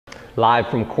live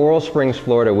from Coral Springs,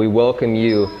 Florida. We welcome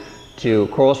you to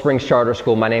Coral Springs Charter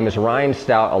School. My name is Ryan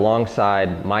Stout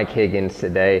alongside Mike Higgins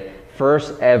today.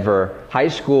 First ever high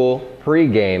school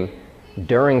pregame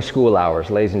during school hours.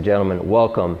 Ladies and gentlemen,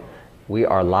 welcome. We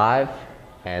are live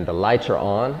and the lights are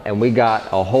on, and we got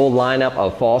a whole lineup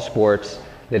of fall sports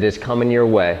that is coming your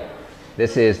way.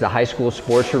 This is the High School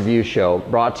Sports Review Show,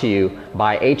 brought to you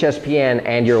by HSPN,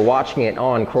 and you're watching it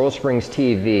on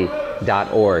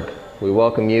CoralSpringsTV.org. We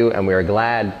welcome you, and we are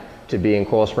glad to be in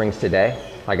Coral Springs today.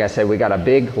 Like I said, we got a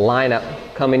big lineup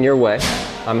coming your way.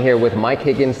 I'm here with Mike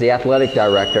Higgins, the athletic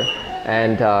director.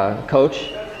 And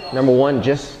Coach, number one,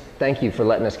 just thank you for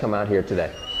letting us come out here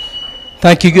today.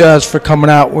 Thank you guys for coming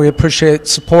out. We appreciate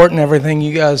support and everything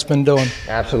you guys have been doing.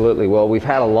 Absolutely. Well, we've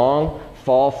had a long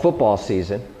fall football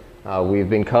season. We've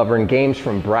been covering games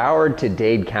from Broward to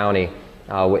Dade County.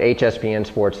 With HSPN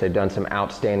Sports, they've done some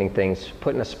outstanding things,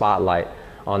 putting a spotlight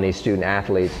on these student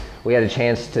athletes. We had a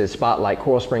chance to spotlight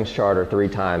Coral Springs Charter 3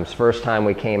 times. First time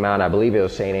we came out, I believe it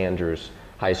was St. Andrews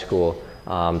High School.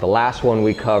 The last one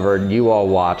we covered, you all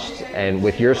watched, and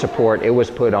with your support, it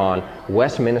was put on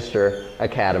Westminster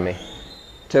Academy.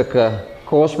 Took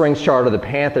Coral Springs Charter, the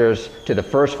Panthers, to the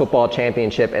first football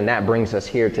championship, and that brings us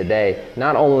here today,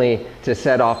 not only to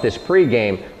set off this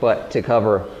pregame, but to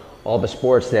cover all the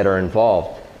sports that are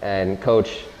involved. And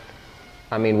Coach,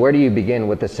 I mean, where do you begin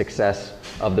with the success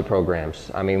of the programs?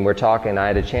 I mean, I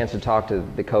had a chance to talk to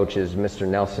the coaches, Mr.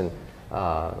 Nelson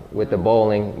with the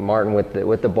bowling, Martin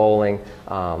with the bowling,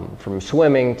 from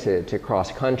swimming to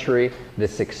cross country. The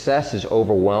success is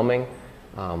overwhelming.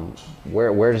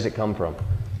 Where does it come from?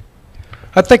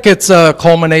 I think it's a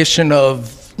culmination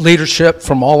of leadership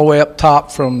from all the way up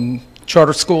top, from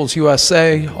Charter Schools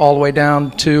USA all the way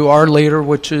down to our leader,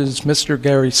 which is Mr.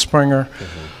 Gary Springer.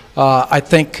 Mm-hmm. I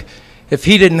think if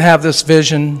he didn't have this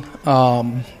vision,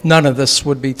 none of this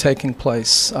would be taking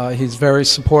place. He's very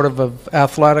supportive of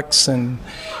athletics, and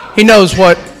he knows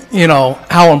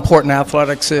how important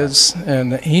athletics is,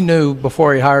 and he knew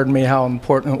before he hired me how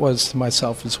important it was to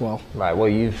myself as well. Right. Well,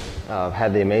 you've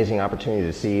had the amazing opportunity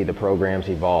to see the programs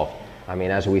evolve. I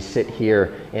mean, as we sit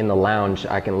here in the lounge,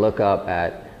 I can look up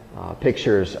at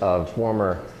pictures of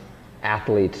former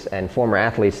athletes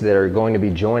that are going to be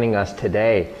joining us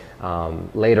today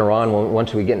later on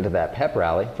once we get into that pep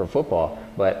rally for football.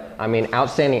 But, I mean,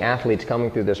 outstanding athletes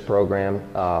coming through this program,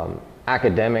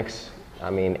 academics, I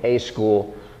mean, A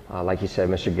school, like you said,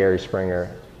 Mr. Gary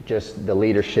Springer, just the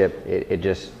leadership, it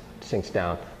just sinks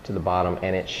down to the bottom,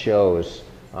 and it shows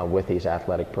with these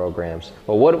athletic programs.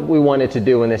 But what we wanted to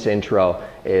do in this intro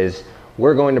is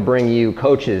we're going to bring you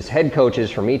coaches, head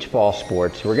coaches from each fall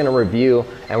sports. We're going to review,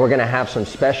 and we're going to have some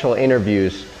special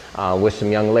interviews with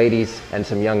some young ladies and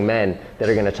some young men that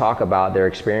are going to talk about their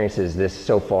experiences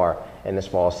so far in this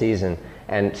fall season.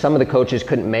 And some of the coaches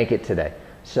couldn't make it today.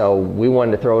 So we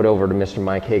wanted to throw it over to Mr.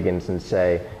 Mike Higgins and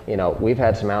say, we've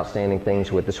had some outstanding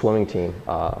things with the swimming team,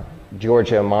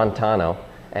 Georgia Montano,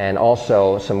 and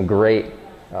also some great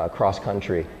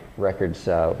cross-country records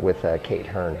with Kate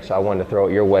Hearn. So I wanted to throw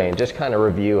it your way and just kind of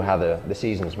review how the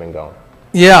season's been going.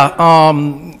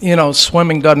 Yeah,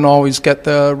 swimming doesn't always get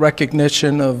the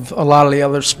recognition of a lot of the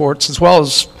other sports, as well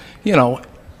as,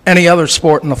 any other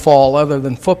sport in the fall other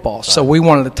than football. Right. So we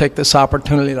wanted to take this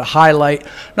opportunity to highlight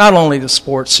not only the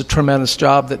sports, the tremendous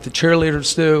job that the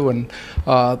cheerleaders do and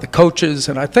the coaches,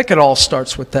 and I think it all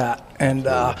starts with that. And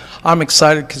I'm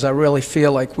excited because I really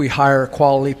feel like we hire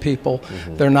quality people.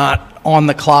 Mm-hmm. They're not on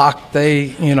the clock.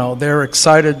 They're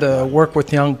excited to work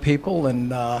with young people.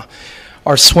 And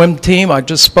our swim team, I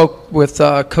just spoke with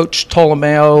Coach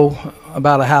Ptolomeo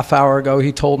about a half hour ago.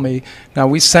 He told me, now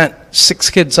we sent 6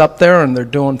 kids up there and they're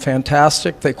doing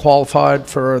fantastic. They qualified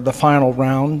for the final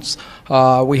rounds.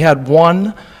 We had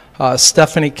one,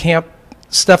 Stephanie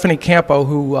Campo,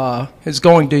 who is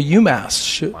going to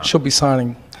UMass. She'll be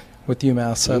signing with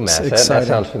UMass. That's exciting. That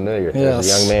sounds familiar. Yes. There's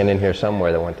a young man in here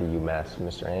somewhere that went to UMass,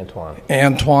 Mr. Antoine.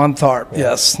 Antoine Tharp,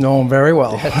 yes, know him very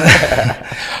well.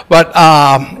 But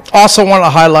also want to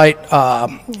highlight,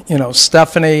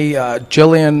 Stephanie,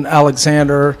 Jillian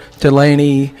Alexander,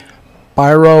 Delaney,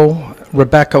 Byro,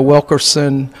 Rebecca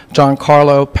Wilkerson, John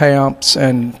Carlo Pamps,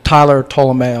 and Tyler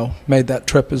Ptolomeo made that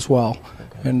trip as well.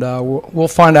 And we'll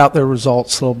find out their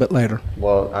results a little bit later.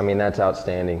 Well, I mean, that's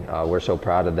outstanding. We're so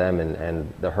proud of them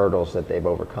and the hurdles that they've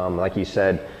overcome. Like you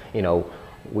said,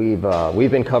 we've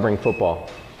been covering football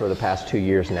for the past 2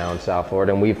 years now in South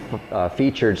Florida, and we've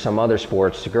featured some other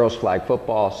sports, girls flag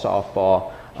football,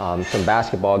 softball, some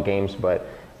basketball games, but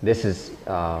this is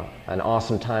an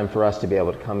awesome time for us to be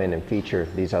able to come in and feature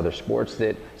these other sports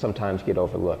that sometimes get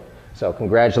overlooked. So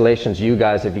congratulations, you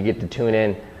guys, if you get to tune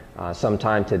in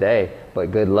sometime today.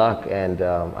 But good luck, and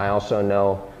I also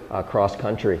know cross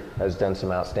country has done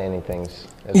some outstanding things.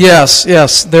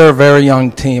 Yes, they're a very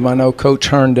young team. I know Coach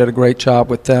Hearn did a great job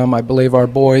with them. I believe our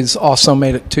boys also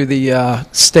made it to the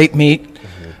state meet,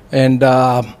 and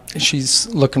she's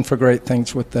looking for great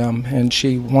things with them. And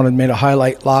she wanted me to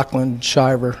highlight Lachlan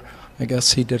Shiver. I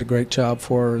guess he did a great job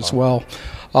for her as well.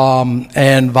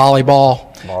 And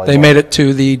volleyball, they made it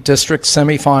to the district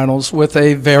semifinals with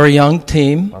a very young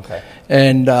team. Okay.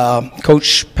 And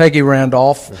Coach Peggy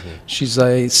Randolph, she's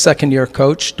a second-year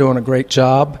coach, doing a great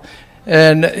job.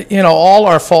 And, you know, all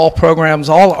our fall programs,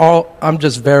 I'm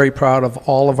just very proud of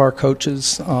all of our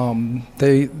coaches.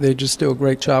 They just do a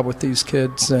great job with these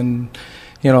kids. And,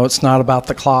 you know, it's not about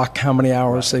the clock, how many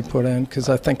hours they put in, because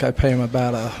I think I pay them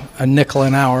about a nickel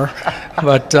an hour.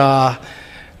 But,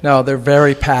 no, they're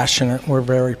very passionate. We're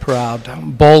very proud.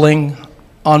 Bowling,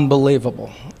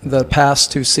 unbelievable. The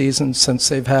past 2 seasons since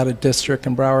they've had a district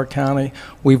in Broward County,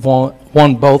 we've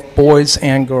won both boys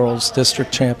and girls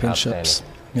district championships.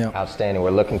 Outstanding. Yeah. Outstanding.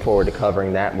 We're looking forward to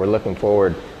covering that. We're looking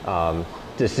forward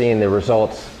to seeing the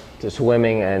results to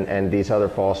swimming and these other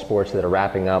fall sports that are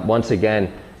wrapping up. Once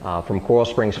again, from Coral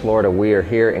Springs, Florida, we are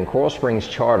here in Coral Springs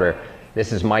Charter.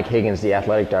 This is Mike Higgins, the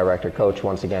athletic director. Coach,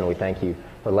 once again, we thank you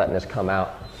for letting us come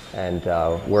out, and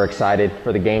we're excited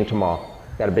for the game tomorrow.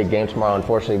 Got a big game tomorrow.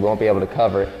 Unfortunately, we won't be able to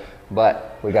cover it,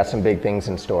 but we got some big things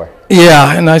in store.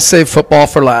 Yeah, and I save football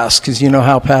for last because you know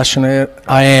how passionate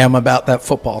I am about that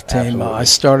football team. I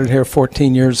started here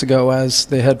 14 years ago as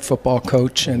the head football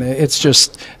coach, and it's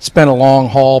been a long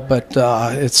haul, but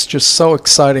it's just so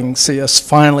exciting to see us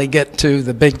finally get to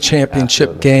the big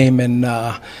championship game, and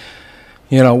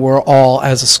you know, we're all,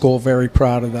 as a school, very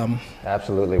proud of them.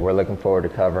 Absolutely. We're looking forward to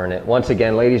covering it. Once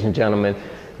again, ladies and gentlemen,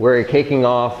 we're kicking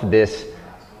off this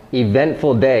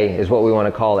eventful day, is what we want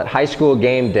to call it. High School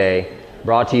Game Day,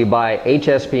 brought to you by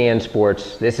HSPN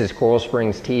Sports. This is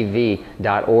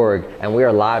CoralSpringsTV.org, and we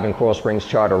are live in Coral Springs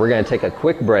Charter. We're going to take a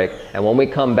quick break, and when we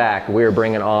come back, we are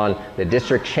bringing on the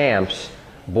district champs,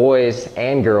 boys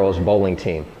and girls bowling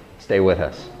team. Stay with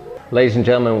us. Ladies and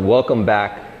gentlemen, welcome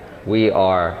back. We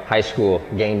are High School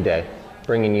Game Day,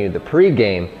 bringing you the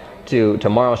pregame to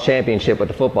tomorrow's championship with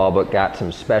the football, but got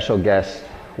some special guests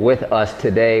with us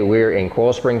today. We're in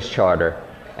Coral Springs Charter,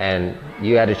 and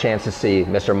you had a chance to see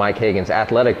Mr. Mike Higgins,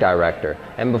 athletic director.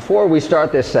 And before we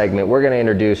start this segment, we're going to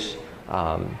introduce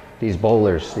these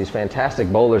bowlers, these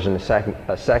fantastic bowlers in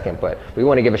a second, but we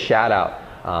want to give a shout out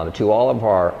to all of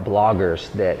our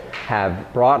bloggers that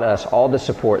have brought us all the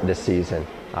support this season.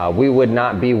 We would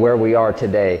not be where we are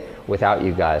today without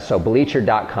you guys. So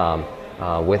Bleacher.com,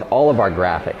 with all of our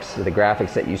graphics, the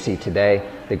graphics that you see today,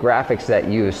 the graphics that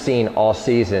you have seen all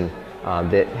season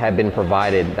that have been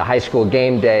provided, the High School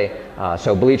Game Day.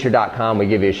 So Bleacher.com, we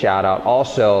give you a shout out.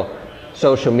 Also,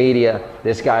 social media,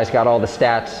 this guy's got all the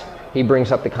stats. He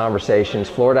brings up the conversations.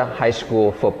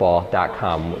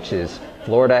 FloridaHighSchoolFootball.com, which is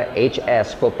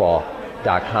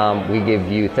FloridaHSFootball.com. We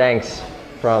give you thanks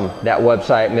from that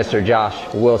website, Mr.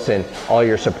 Josh Wilson, all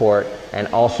your support, and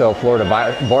also Florida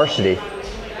Varsity,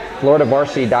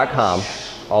 FloridaVarsity.com,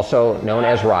 also known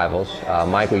as Rivals.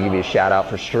 Mike will give you a shout out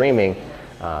for streaming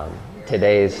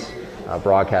today's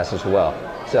broadcast as well.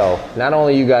 So not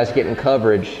only you guys getting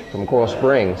coverage from Coral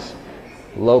Springs,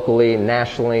 locally,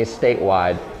 nationally,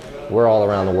 statewide, we're all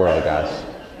around the world, guys.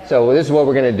 So this is what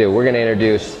we're going to do. We're going to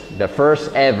introduce the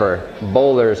first ever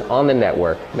bowlers on the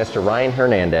network, Mr. Ryan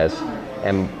Hernandez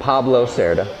and Pablo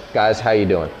Cerda. Guys, how you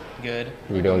doing? Good.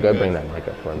 You doing good? Bring that mic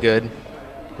up for me. Good.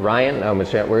 Ryan, we're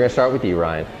going to start with you,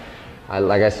 Ryan.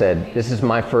 Like I said, this is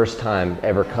my first time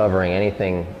ever covering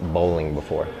anything bowling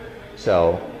before.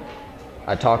 So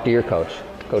I talked to your coach,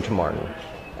 Coach Martin,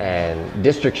 and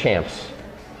district champs.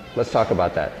 Let's talk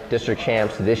about that. District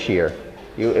champs this year.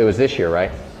 It was this year,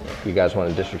 right? You guys won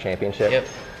the district championship? Yep.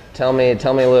 Tell me a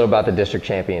little about the district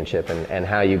championship and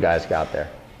how you guys got there.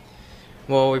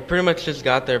 Well, we pretty much just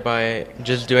got there by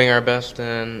just doing our best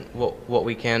and what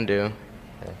we can do.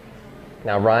 Okay.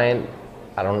 Now, Ryan,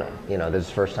 I don't know, this is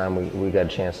the first time we got a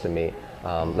chance to meet.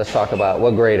 Let's talk about,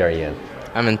 what grade are you in?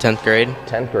 I'm in 10th grade.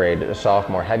 10th grade, a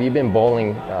sophomore. Have you been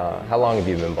bowling, how long have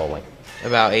you been bowling?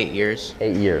 About 8 years.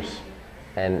 8 years.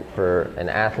 And for an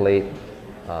athlete,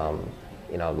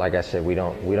 like I said, we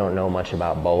don't know much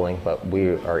about bowling, but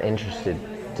we are interested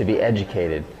to be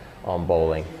educated on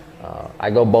bowling. I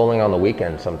go bowling on the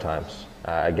weekend sometimes.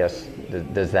 I guess,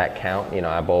 does that count?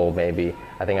 I bowl maybe,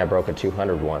 I think I broke a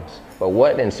 200 once. But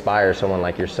what inspires someone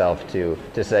like yourself to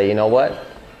say, you know what?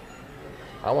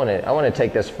 I want to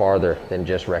take this farther than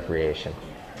just recreation.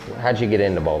 How'd you get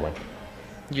into bowling?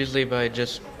 Usually by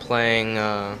just playing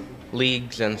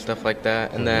leagues and stuff like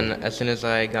that. And then as soon as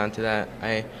I got into that,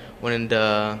 I went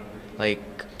into like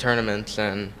tournaments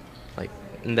and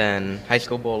then high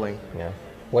school bowling. Yeah.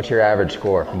 What's your average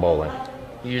score from bowling?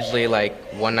 Usually like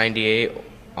 198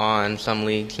 on some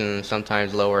leagues and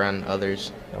sometimes lower on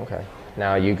others. Okay.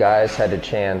 Now you guys had a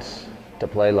chance to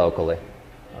play locally.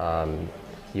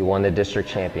 You won the district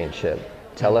championship.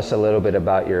 Tell us a little bit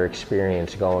about your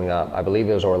experience going up. I believe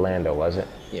it was Orlando, was it?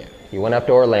 Yeah. You went up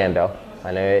to Orlando.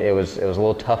 I know it was a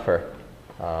little tougher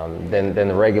than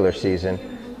the regular season.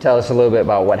 Tell us a little bit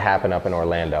about what happened up in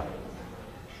Orlando.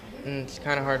 It's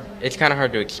kind of hard. It's kind of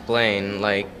hard to explain.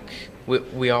 Like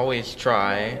we always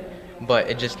try, but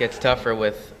it just gets tougher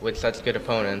with such good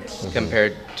opponents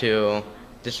compared to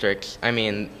districts. I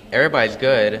mean, everybody's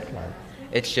good. Right.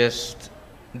 It's just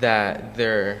that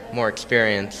they're more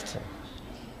experienced.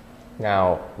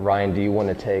 Now, Ryan, do you want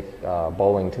to take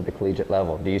bowling to the collegiate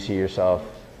level? Do you see yourself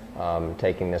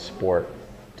taking this sport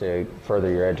to further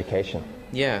your education?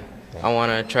 Yeah. I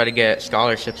want to try to get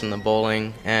scholarships in the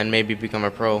bowling and maybe become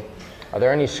a pro. Are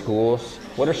there any schools?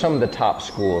 What are some of the top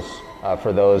schools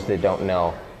for those that don't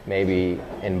know, maybe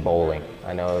in bowling?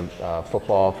 I know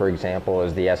football, for example,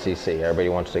 is the SEC. Everybody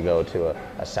wants to go to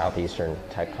a Southeastern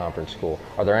type conference school.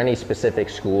 Are there any specific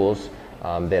schools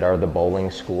that are the bowling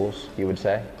schools, you would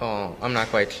say? Oh, I'm not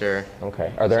quite sure.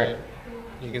 Okay. Are there?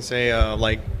 You can say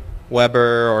like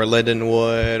Weber or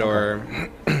Lindenwood or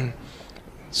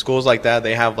schools like that.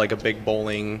 They have like a big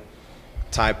bowling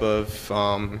type of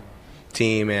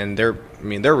team, and they're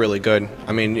really good.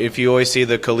 I mean, if you always see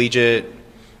the collegiate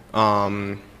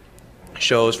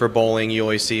shows for bowling, you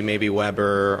always see maybe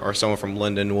Weber or someone from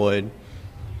Lindenwood,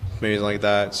 maybe like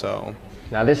that. So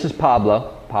Now this is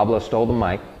Pablo. Pablo stole the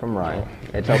mic from Ryan.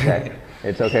 It's okay.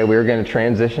 It's okay. We were going to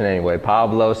transition anyway.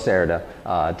 Pablo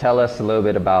Cerda, tell us a little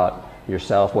bit about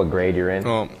yourself, what grade you're in.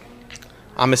 well,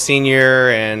 I'm a senior,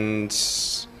 and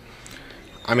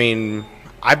I mean,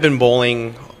 I've been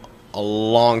bowling a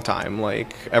long time,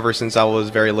 like ever since I was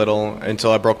very little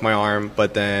until I broke my arm.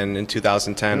 But then in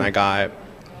 2010, I got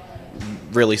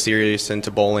really serious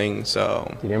into bowling. So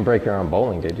You didn't break your arm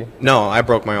bowling, did you? no, I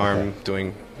broke my arm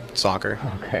doing soccer.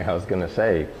 Okay, I was going to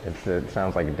say, it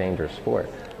sounds like a dangerous sport.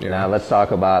 Yeah. Now let's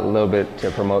talk about a little bit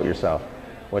to promote yourself.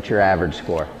 What's your average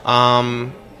score?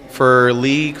 For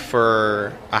league,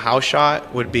 for a house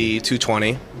shot would be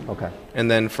 220, Okay. and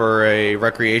then for a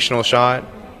recreational shot,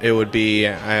 it would be,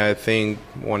 I think,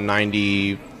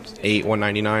 198,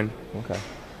 199. Okay.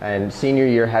 And senior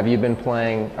year, have you been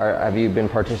playing, or have you been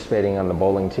participating on the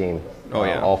bowling team Oh,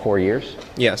 yeah. all 4 years?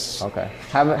 Yes. Okay.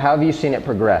 How have you seen it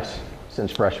progress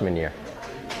since freshman year?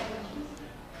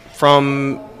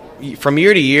 From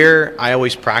year to year, I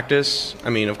always practice. I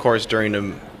mean, of course, during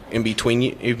the in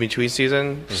between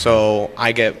season. So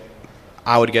I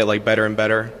would get like better and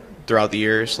better throughout the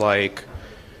years. Like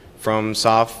from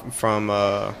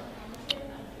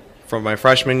my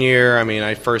freshman year, I mean,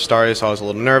 I first started, so I was a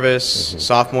little nervous.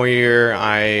 Sophomore year,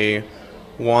 I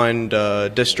won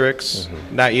the districts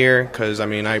that year because I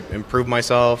mean I improved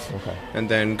myself. Okay. And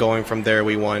then going from there,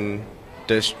 we won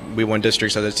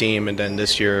districts as a team, and then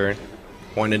this year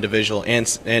won individual and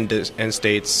states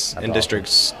and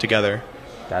districts together.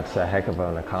 That's a heck of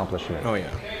an accomplishment. Oh yeah.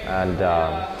 And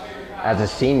as a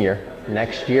senior,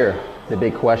 next year, the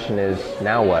big question is,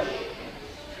 now what?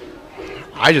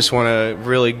 I just want to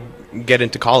really get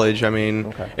into college. I mean,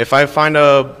 Okay. if I find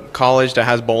a college that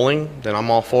has bowling, then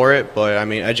I'm all for it. But I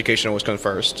mean, education always comes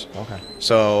first. Okay.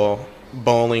 So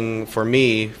bowling for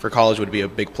me for college would be a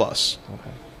big plus.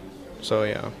 Okay. So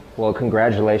yeah. Well,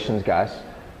 congratulations, guys,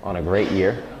 on a great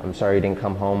year. I'm sorry you didn't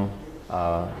come home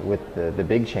with the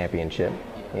big championship.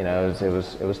 You know, it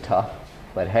was tough,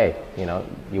 but hey, you know,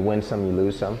 you win some, you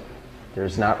lose some.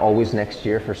 There's not always next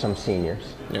year for some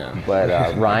seniors. Yeah.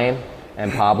 But Ryan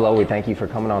and Pablo, we thank you for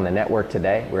coming on the network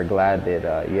today. We're glad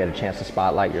that you had a chance to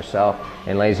spotlight yourself.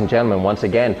 And ladies and gentlemen, once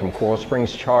again, from Coral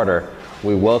Springs Charter,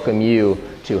 we welcome you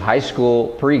to high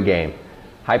school pregame.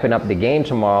 Hyping up the game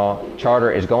tomorrow.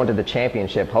 Charter is going to the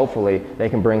championship. Hopefully, they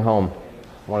can bring home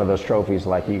one of those trophies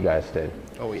like you guys did.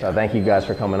 Oh, yeah. So thank you guys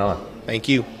for coming on. Thank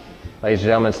you. Ladies and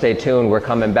gentlemen, stay tuned. We're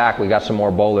coming back. We got some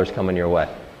more bowlers coming your way.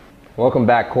 Welcome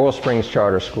back, Coral Springs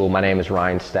Charter School. My name is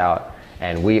Ryan Stout,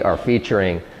 and we are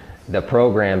featuring the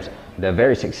programs, the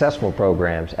very successful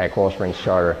programs at Coral Springs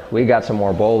Charter. We got some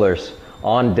more bowlers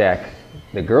on deck.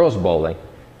 The girls bowling,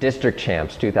 district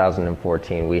champs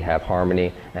 2014. We have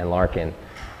Harmony and Larkin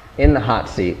in the hot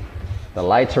seat. The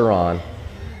lights are on.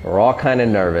 We're all kind of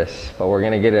nervous, but we're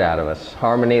gonna get it out of us.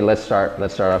 Harmony, let's start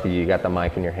off with you. You got the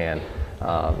mic in your hand.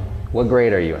 What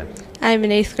grade are you in? I'm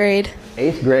in 8th grade.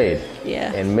 8th grade.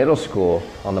 Yeah. In middle school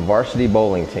on the varsity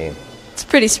bowling team. It's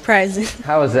pretty surprising.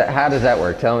 How is that? How does that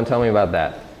work? Tell me about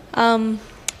that.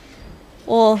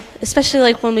 Well, especially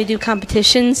like when we do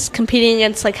competitions, competing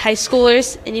against like high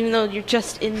schoolers, and even though you're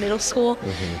just in middle school,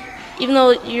 even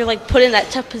though you're like put in that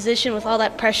tough position with all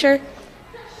that pressure,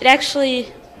 it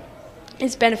actually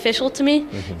is beneficial to me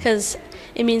because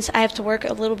it means I have to work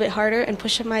a little bit harder and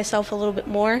push myself a little bit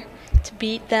more to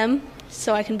beat them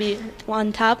so I can be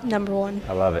on top, number one.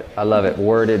 I love it. I love it.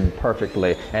 Worded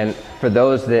perfectly. And for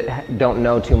those that don't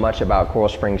know too much about Coral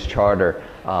Springs Charter,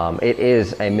 it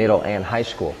is a middle and high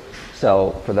school.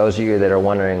 So for those of you that are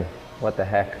wondering, what the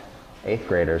heck, 8th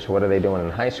graders, what are they doing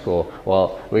in high school?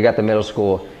 Well, we got the middle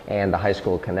school and the high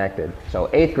school connected. So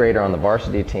 8th grader on the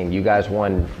varsity team, you guys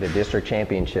won the district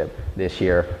championship this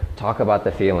year. Talk about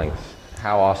the feelings.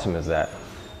 How awesome is that?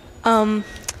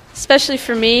 Especially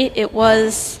for me, it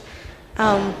was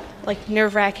like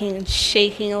nerve-wracking and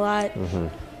shaking a lot.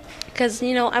 Because,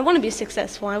 you know, I want to be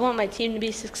successful. I want my team to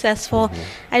be successful.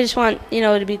 I just want, you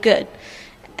know, to be good.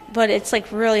 But it's like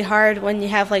really hard when you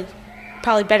have like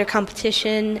probably better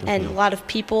competition and a lot of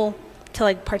people to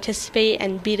like participate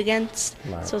and beat against.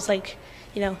 Right. So it's like,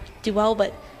 you know, do well,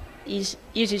 but use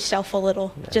yourself a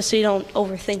little just so you don't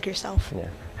overthink yourself. Yeah.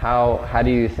 How do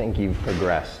you think you've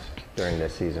progressed during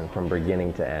this season from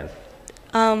beginning to end?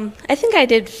 I think I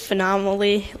did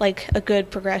phenomenally, like a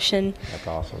good progression. That's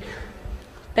awesome.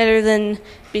 Better than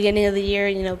beginning of the year.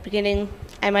 You know, beginning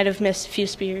I might have missed a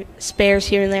few spares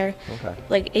here and there. Okay.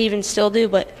 Like I even still do,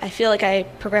 but I feel like I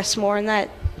progressed more in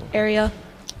that area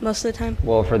most of the time.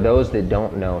 Well, for those that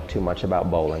don't know too much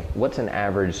about bowling, what's an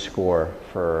average score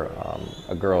for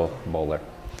a girl bowler?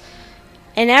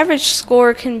 An average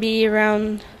score can be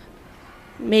around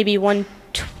maybe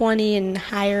 120 and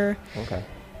higher. Okay.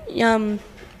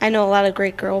 I know a lot of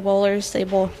great girl bowlers. They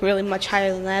bowl really much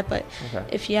higher than that, but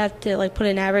if you have to like put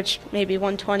an average, maybe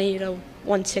 120 to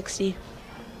 160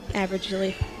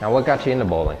 averagely. Now, what got you into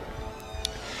bowling?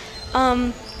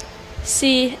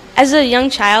 See, as a young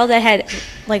child, I had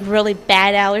like really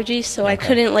bad allergies, so I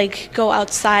couldn't like go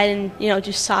outside and, you know,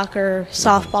 do soccer or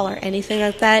softball or anything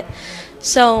like that.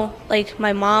 So like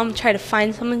my mom tried to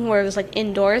find something where it was like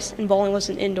indoors, and bowling was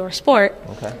an indoor sport.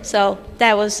 Okay. So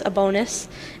that was a bonus,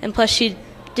 and plus she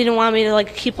didn't want me to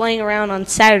like keep laying around on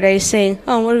Saturdays saying,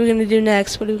 "Oh, what are we gonna do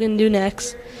next? What are we gonna do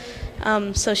next?"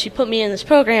 So she put me in this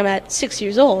program at 6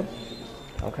 years old.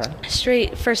 Okay.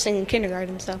 Straight first thing in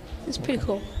kindergarten, so it's pretty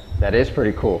cool. That is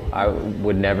pretty cool. I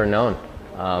would never known.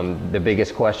 The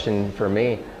biggest question for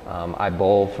me, I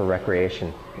bowl for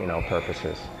recreation, you know,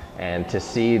 purposes. And to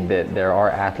see that there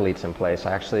are athletes in place.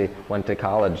 I actually went to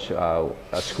college, a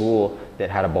school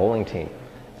that had a bowling team,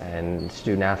 and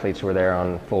student athletes were there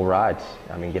on full rides.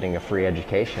 I mean, getting a free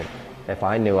education. If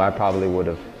I knew, I probably would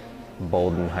have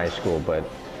bowled in high school, but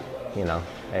you know,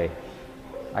 hey,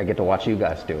 I get to watch you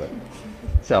guys do it.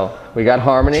 So we got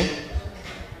Harmony.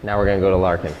 Now we're gonna go to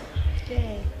Larkin.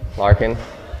 Yay. Larkin,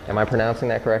 am I pronouncing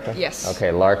that correctly? Yes.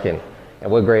 Okay, Larkin. And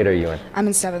what grade are you in? I'm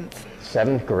in 7th.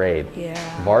 7th grade.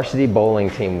 Yeah. Varsity bowling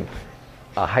team,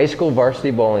 a high school varsity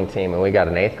bowling team, and we got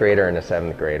an 8th grader and a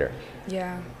 7th grader.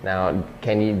 Yeah. Now,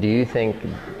 do you think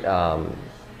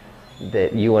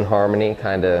that you and Harmony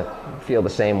kind of feel the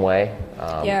same way?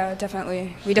 Yeah,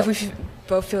 definitely. We definitely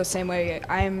both feel the same way.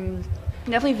 I'm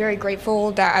definitely very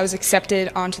grateful that I was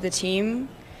accepted onto the team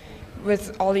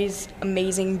with all these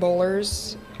amazing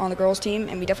bowlers on the girls' team,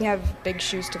 and we definitely have big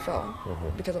shoes to fill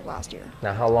because of last year.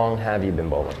 Now, how long have you been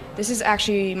bowling? This is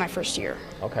actually my first year.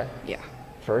 Okay. Yeah.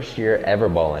 First year ever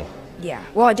bowling. Yeah.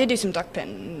 Well, I did do some duck pin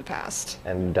in the past.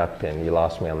 And duck pin, you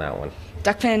lost me on that one.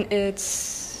 Duck pin,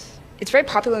 it's very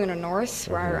popular in the north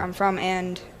where I'm from,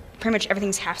 and pretty much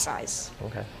everything's half size.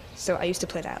 Okay. So I used to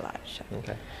play that a lot.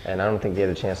 Okay. And I don't think you had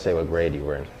a chance to say what grade you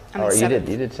were in. I'm in or 7th.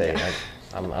 You did say it.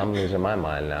 I'm losing my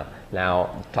mind now.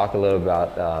 Now, talk a little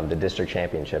about the district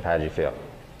championship. How did you feel?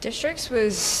 Districts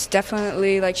was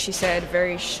definitely, like she said,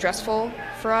 very stressful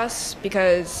for us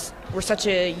because we're such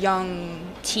a young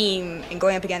team, and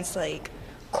going up against like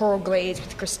Coral Glades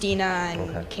with Christina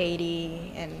and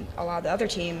Katie and a lot of the other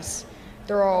teams,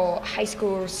 they're all high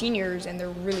school seniors and they're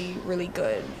really, really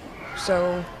good.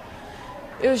 So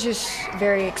it was just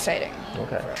very exciting.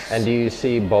 Okay. And do you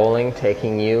see bowling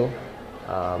taking you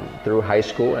through high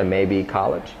school and maybe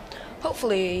college?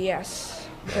 Hopefully, yes,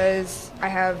 because I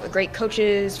have great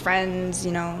coaches, friends,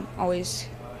 you know, always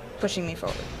pushing me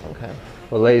forward. Okay.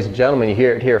 Well, ladies and gentlemen, you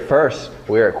hear it here first.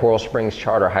 We're at Coral Springs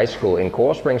Charter High School in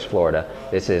Coral Springs, Florida.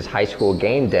 This is high school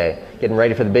game day, getting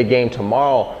ready for the big game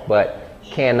tomorrow, but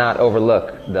cannot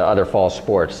overlook the other fall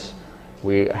sports.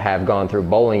 We have gone through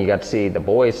bowling. You got to see the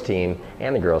boys team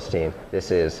and the girls team. This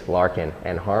is Larkin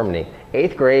and Harmony.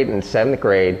 8th grade and 7th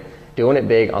grade, doing it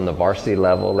big on the varsity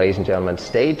level. Ladies and gentlemen,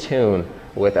 stay tuned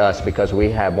with us because we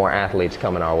have more athletes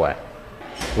coming our way.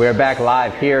 We're back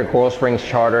live here at Coral Springs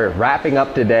Charter, wrapping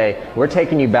up today. We're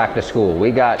taking you back to school.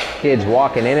 We got kids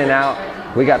walking in and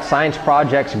out. We got science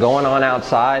projects going on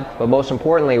outside, but most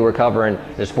importantly, we're covering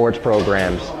the sports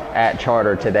programs at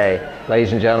Charter today.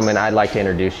 Ladies and gentlemen, I'd like to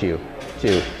introduce you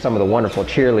to some of the wonderful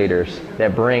cheerleaders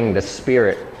that bring the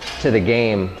spirit to the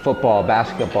game, football,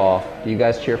 basketball. Do you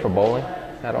guys cheer for bowling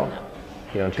at all?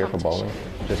 You don't cheer for bowling?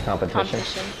 Just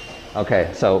competition?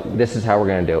 Okay, so this is how we're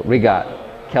going to do it. We got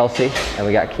Kelsey and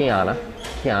we got Kiana.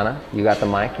 Kiana, you got the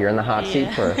mic. You're in the hot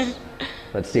seat first.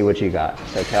 Let's see what you got.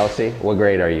 So Kelsey, what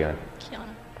grade are you in?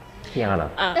 Kiana.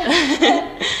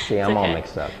 See, I'm all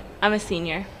mixed up. I'm a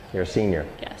senior. You're a senior?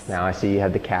 Yes. Now I see you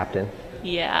have the captain.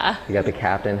 Yeah. You got the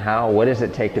captain. What does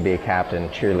it take to be a captain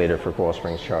cheerleader for Coral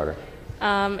Springs Charter?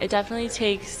 It definitely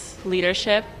takes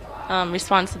leadership,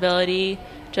 responsibility,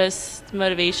 just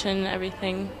motivation,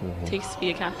 everything takes to be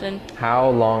a captain. How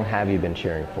long have you been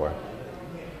cheering for?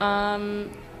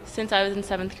 Since I was in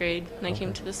 7th grade and I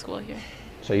came to the school here.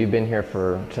 So you've been here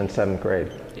since 7th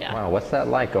grade? Yeah. Wow, what's that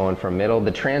like going from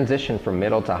the transition from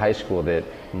middle to high school that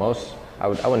most, I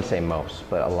wouldn't say most,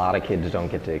 but a lot of kids don't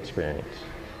get to experience?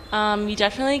 You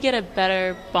definitely get a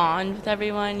better bond with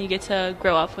everyone. You get to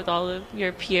grow up with all of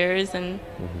your peers and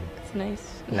it's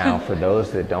nice. Now, for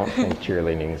those that don't think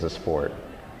cheerleading is a sport,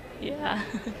 yeah.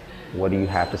 what do you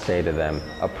have to say to them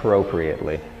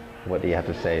appropriately? What do you have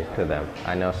to say to them?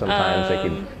 I know sometimes they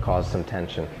could cause some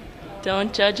tension.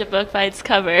 Don't judge a book by its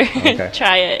cover. Okay.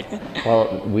 Try it.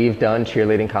 Well, we've done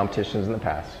cheerleading competitions in the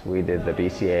past. We did the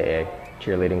BCAA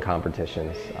cheerleading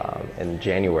competitions in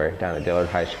January down at Dillard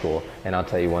High School, and I'll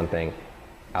tell you one thing,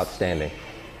 outstanding.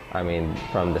 I mean,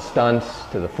 from the stunts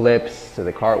to the flips to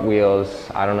the cartwheels,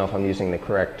 I don't know if I'm using the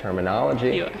correct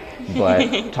terminology, You are.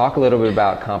 but talk a little bit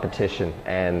about competition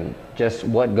and just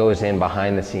what goes in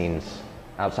behind the scenes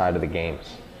outside of the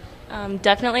games.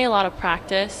 Definitely a lot of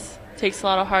practice. Takes a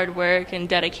lot of hard work and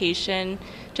dedication.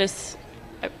 Just,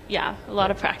 a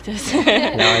lot of practice.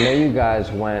 Now, I know you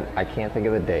guys went, I can't think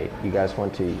of the date, you guys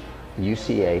went to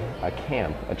UCA, a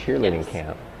camp, a cheerleading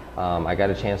camp. I got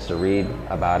a chance to read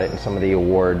about it and some of the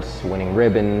awards, winning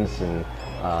ribbons, and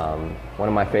one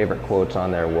of my favorite quotes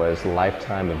on there was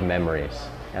lifetime of memories.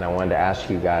 And I wanted to ask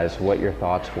you guys what your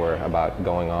thoughts were about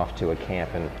going off to a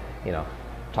camp and,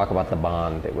 talk about the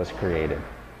bond that was created.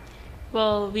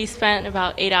 Well, we spent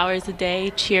about 8 hours a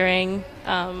day cheering,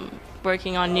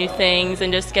 working on new things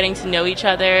and just getting to know each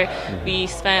other. We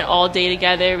spent all day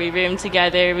together, we roomed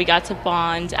together, we got to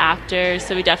bond after,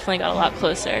 so we definitely got a lot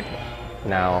closer.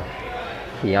 Now,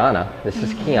 Kiana, this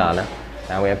is Kiana.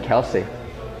 Now we have Kelsey,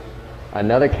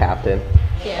 another captain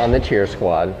on the cheer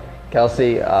squad.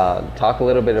 Kelsey, talk a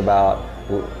little bit about,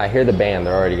 I hear the band,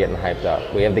 they're already getting hyped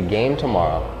up. We have the game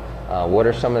tomorrow. What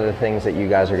are some of the things that you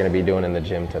guys are going to be doing in the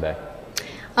gym today?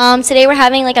 Today we're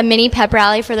having like a mini pep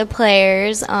rally for the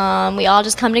players. We all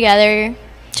just come together,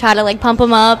 try to pump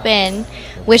them up and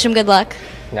wish them good luck.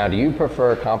 Now, do you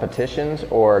prefer competitions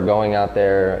or going out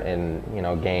there in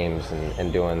games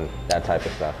and doing that type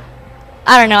of stuff?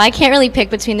 I don't know. I can't really pick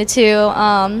between the two.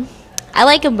 I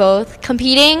like them both.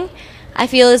 Competing, I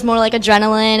feel, is more like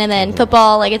adrenaline, and then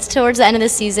football, it's towards the end of the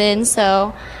season,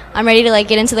 so I'm ready to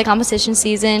get into the competition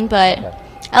season. But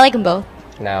I like them both.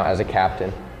 Now, as a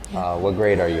captain, what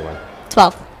grade are you in?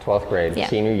 12th. 12th grade, Yeah.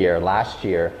 Senior year. Last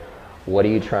year, what are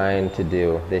you trying to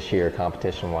do this year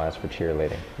competition-wise for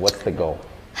cheerleading? What's the goal?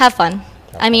 Have fun.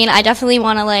 I mean, I definitely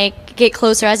want to get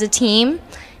closer as a team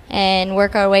and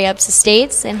work our way up to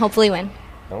states and hopefully win.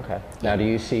 Okay. Now, do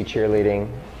you see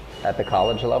cheerleading at the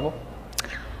college level?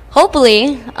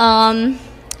 Hopefully.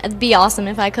 It'd be awesome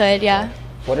if I could, yeah.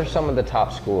 What are some of the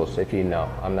top schools, if you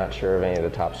know? I'm not sure of any of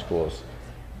the top schools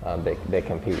that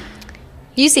compete.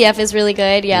 UCF is really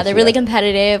good. Yeah, they're really UCF?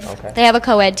 competitive. Okay. They have a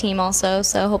co-ed team also,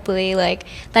 so hopefully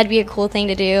that'd be a cool thing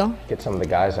to do. Get some of the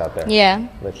guys out there. Yeah.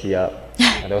 Lift you up.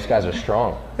 And those guys are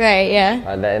strong. Right,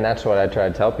 yeah. And that's what I try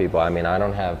to tell people. I mean, I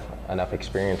don't have enough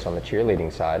experience on the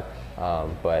cheerleading side,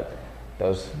 but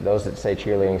those that say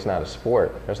cheerleading's not a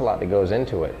sport, there's a lot that goes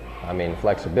into it. I mean,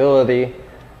 flexibility.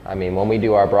 I mean, when we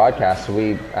do our broadcasts,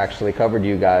 we actually covered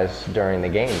you guys during the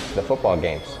games, the football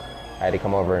games. I had to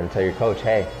come over and tell your coach,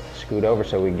 hey, scoot over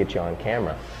so we can get you on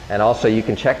camera. And also, you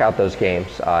can check out those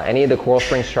games, any of the Coral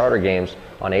Springs Charter games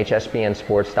on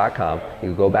hsbnsports.com. You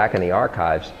can go back in the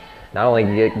archives. Not only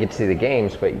do you get to see the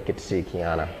games, but you get to see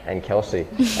Kiana and Kelsey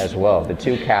as well, the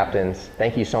two captains.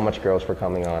 Thank you so much, girls, for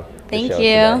coming on the Thank show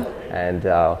you. today. And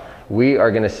we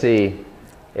are going to see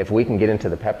if we can get into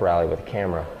the pep rally with a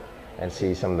camera and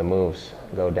see some of the moves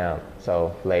go down.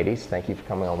 So, ladies, thank you for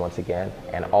coming on once again.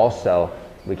 And also,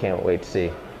 we can't wait to see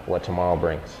what tomorrow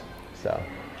brings. So,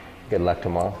 good luck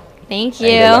tomorrow. Thank you.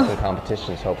 And good luck in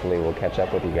competitions. Hopefully, we'll catch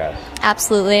up with you guys.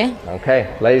 Absolutely.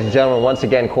 Okay, ladies and gentlemen, once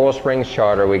again, Coral Springs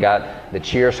Charter, we got the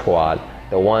cheer squad,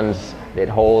 the ones that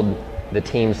hold the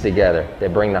teams together,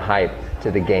 that bring the hype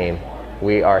to the game.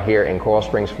 We are here in Coral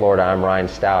Springs, Florida. I'm Ryan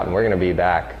Stout, and we're going to be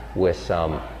back with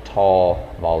some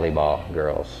tall volleyball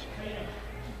girls.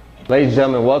 Ladies and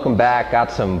gentlemen, welcome back.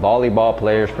 Got some volleyball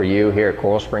players for you here at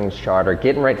Coral Springs Charter.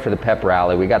 Getting ready for the pep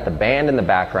rally. We got the band in the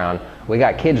background. We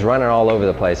got kids running all over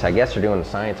the place. I guess they're doing a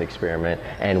science experiment.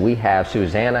 And we have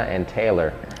Susanna and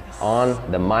Taylor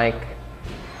on the mic.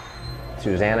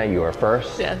 Susanna, you are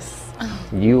first. Yes.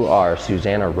 You are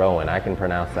Susanna Rowan. I can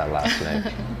pronounce that last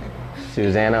name.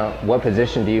 Susanna, what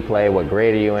position do you play? What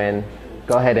grade are you in?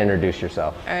 Go ahead and introduce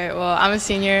yourself. All right, well, I'm a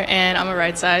senior, and I'm a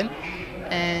right side.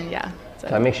 And, yeah. So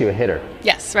that makes you a hitter.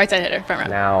 Yes, right side hitter, front row.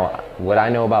 Now, what I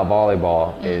know about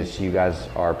volleyball is you guys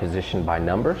are positioned by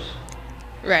numbers.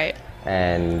 Right.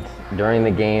 And during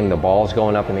the game, the ball's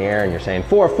going up in the air, and you're saying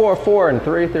 4, 4, 4, and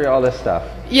 3, 3, all this stuff.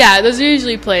 Yeah, those are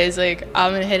usually plays. Like,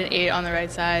 I'm going to hit an 8 on the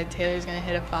right side. Taylor's going to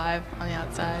hit a 5 on the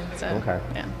outside. So, okay.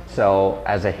 Yeah. So,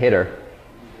 as a hitter,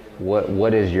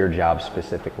 what is your job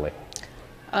specifically?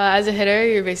 As a hitter,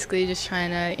 you're basically just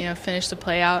trying to, finish the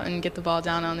play out and get the ball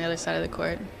down on the other side of the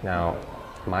court. Now,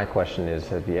 my question is,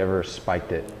 have you ever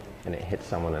spiked it and it hit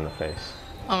someone in the face?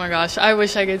 Oh my gosh, I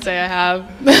wish I could say I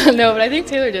have. No, but I think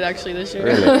Taylor did actually this year.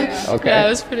 Really? Okay. Yeah, it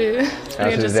was pretty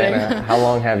interesting. Susanna, how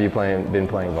long have you been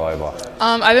playing volleyball?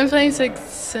 I've been playing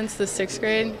since the 6th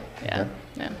grade. Yeah. Okay.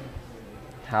 Yeah.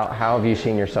 How have you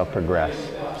seen yourself progress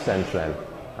since then?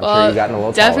 I'm Well, sure you've gotten a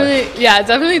little definitely, taller. Yeah,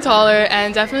 definitely taller,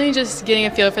 and definitely just getting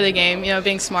a feel for the game.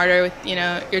 Being smarter with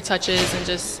your touches and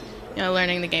just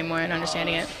learning the game more and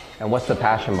understanding it. And what's the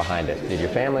passion behind it? Did your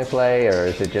family play, or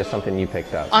is it just something you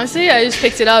picked up? Honestly, I just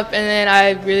picked it up, and then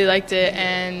I really liked it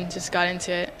and just got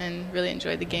into it and really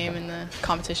enjoyed the game and the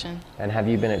competition. And have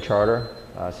you been at Charter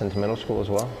since middle school as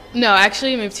well? No, I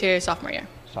actually moved here sophomore year.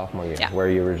 Sophomore year. Yeah. Where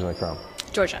are you originally from?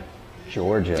 Georgia.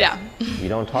 Georgia. Yeah. You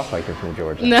don't talk like you're from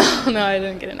Georgia. No, I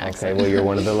didn't get an accent. Okay, well, you're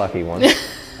one of the lucky ones.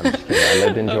 I'm just kidding. I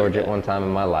lived in Georgia at one time in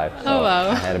my life, so Oh,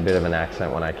 wow. I had a bit of an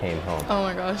accent when I came home. Oh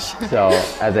my gosh. So,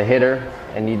 as a hitter,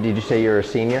 and did you say you're a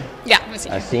senior? Yeah, I'm a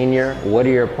senior. A senior, what are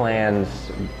your plans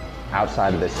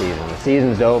outside of the season? The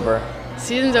season's over.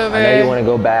 Season's over. I know you want to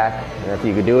go back, and if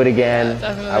you could do it again,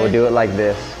 Definitely. I would do it like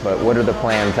this, but what are the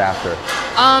plans after?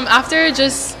 After,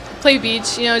 just play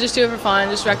beach, just do it for fun,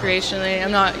 just recreationally. I'm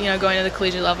not, going to the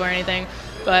collegiate level or anything,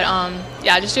 but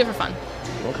yeah, just do it for fun.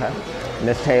 Okay.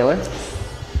 Miss Taylor,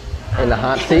 in the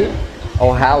hot seat.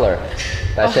 O'Halloran.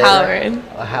 O'Halloran.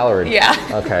 O'Halloran. Yeah.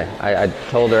 Okay. I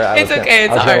told her I was It's okay,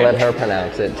 it's I was going to hard. let her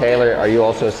pronounce it. Taylor, are you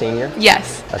also a senior?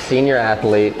 Yes. A senior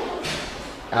athlete,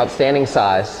 outstanding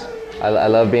size. I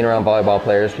love being around volleyball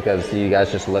players because you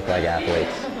guys just look like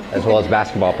athletes, as well as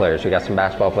basketball players. We got some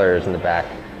basketball players in the back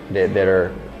that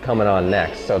are coming on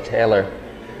next. So Taylor,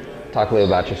 talk a little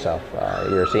about yourself.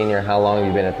 You're a senior. How long have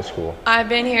you been at the school? I've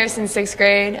been here since 6th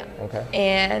grade. Okay.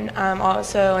 And I'm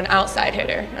also an outside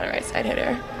hitter, not a right side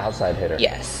hitter. Outside hitter.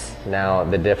 Yes. Now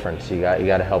the difference. You got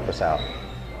to help us out.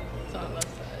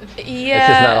 Yeah. It's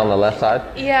just not on the left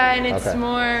side. Yeah, and it's Okay.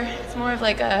 more of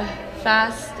like a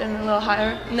fast and a little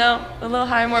higher. No, a little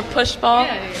higher, more push ball.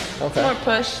 It's Okay. more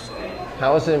push.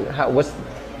 How is it?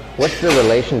 What's the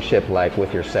relationship like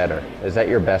with your setter? Is that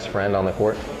your best friend on the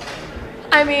court?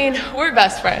 I mean, we're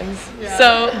best friends.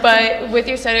 So, but with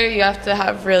your setter, you have to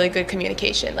have really good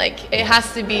communication. Like, it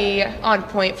has to be on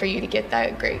point for you to get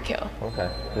that great kill. Okay.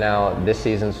 Now, this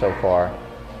season so far,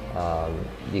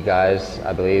 you guys,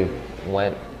 I believe,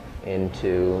 went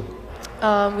into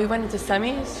We went into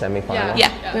semis. semifinals.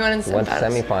 Yeah, we went into Went to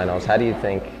semifinals. semifinals. How do you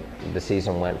think the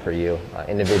season went for you,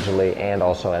 individually and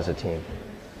also as a team?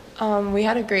 We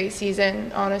had a great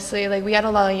season, honestly. Like, we had a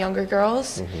lot of younger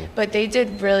girls, Mm-hmm. but they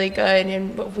did really good,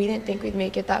 and we didn't think we'd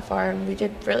make it that far, and we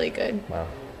did really good. Wow.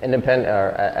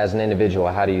 As an individual,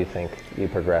 how do you think you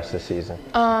progressed this season?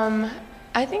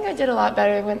 I think I did a lot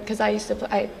better because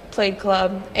I played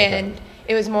club, and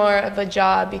it was more of a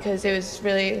job because it was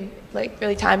really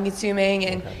time consuming,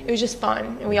 and it was just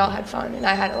fun, and we all had fun, and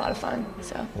I had a lot of fun.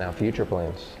 So Now, future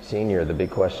plans. Senior, the big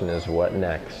question is what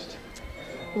next?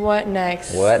 what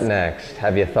next? What next?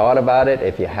 Have you thought about it?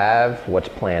 If you have, what's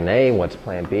plan A? What's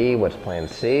plan B? What's plan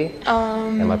C?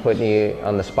 Am I putting you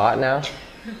on the spot now?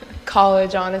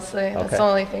 College, honestly. That's Okay. the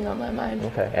only thing on my mind.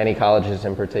 Okay. Any colleges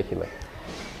in particular?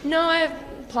 No, I've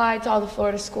applied to all the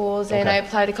Florida schools, and I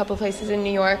applied a couple places in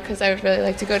New York because I would really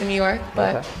like to go to New York,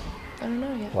 but I don't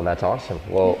know yet. Well, that's awesome.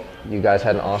 Well, you guys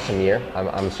had an awesome year.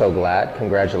 I'm so glad.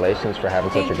 Congratulations for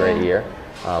having such a great year.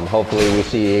 Hopefully we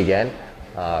see you again.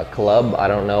 Club, I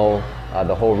don't know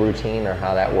the whole routine or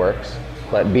how that works,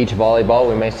 but beach volleyball,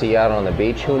 we may see you out on the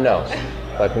beach. Who knows?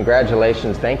 But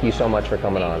congratulations. Thank you so much for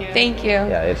coming on. Thank you.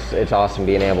 Yeah, it's awesome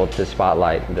being able to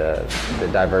spotlight the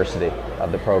diversity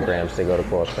of the programs that go to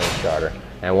Coral Springs Charter.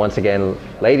 And once again,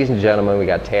 ladies and gentlemen, we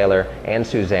got Taylor and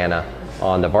Susanna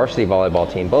on the varsity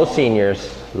volleyball team. Both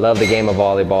seniors love the game of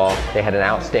volleyball. They had an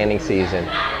outstanding season.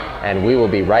 And we will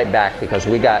be right back because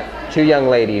we got two young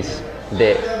ladies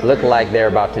that look like they're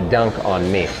about to dunk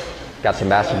on me. Got some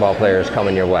basketball players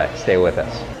coming your way. Stay with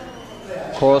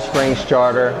us. Coral Springs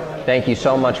Charter, thank you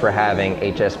so much for having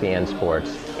HSBN Sports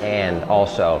and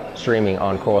also streaming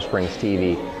on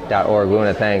coralspringstv.org. We want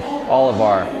to thank all of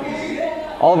our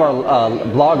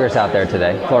bloggers out there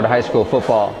today, Florida High School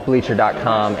Football,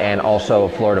 Bleacher.com, and also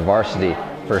Florida Varsity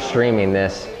for streaming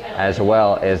this as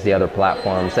well as the other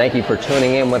platforms. Thank you for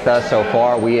tuning in with us so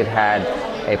far. We have had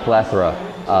a plethora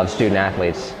of student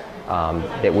athletes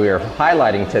that we are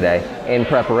highlighting today in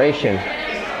preparation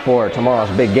for tomorrow's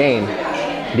big game.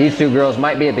 These two girls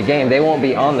might be at the game. They won't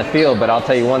be on the field, but I'll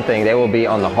tell you one thing, they will be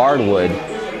on the hardwood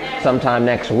sometime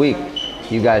next week.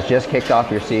 You guys just kicked off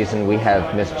your season. We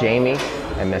have Miss Jamie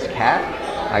and Miss Kat.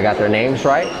 I got their names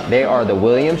right. They are the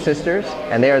Williams sisters,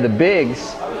 and they are the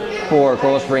bigs for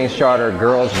Coral Springs Charter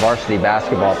girls varsity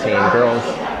basketball team. Girls,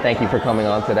 thank you for coming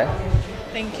on today.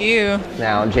 Thank you.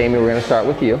 Now, Jamie, we're going to start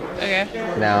with you. Okay.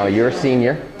 Now, you're a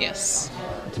senior. Yes.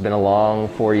 It's been a long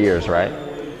 4 years, right?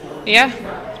 Yeah.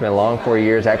 It's been a long 4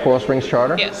 years at Coral Springs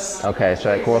Charter? Yes. Okay,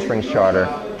 so at Coral Springs Charter,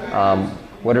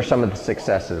 what are some of the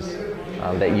successes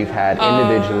that you've had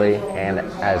individually and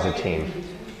as a team?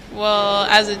 Well,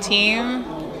 as a team,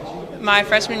 my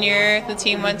freshman year, the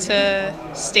team went to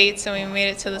states and we made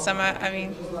it to the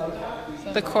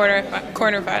the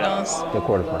quarterfinals. The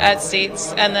quarterfinals. At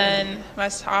states. And then my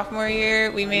sophomore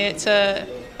year, we made it to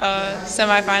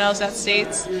semifinals at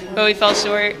states, but we fell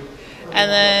short. And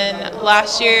then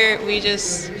last year, we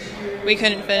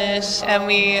couldn't finish, and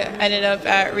we ended up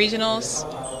at regionals.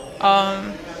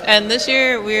 And this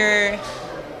year, we're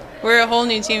a whole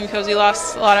new team because we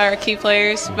lost a lot of our key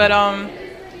players. But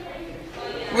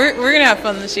we're gonna have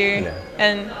fun this year. Yeah.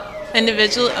 And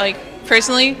individually,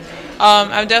 personally,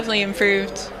 I've definitely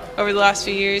improved over the last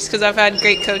few years because I've had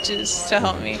great coaches to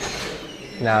help me.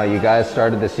 Now, you guys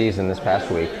started the season this past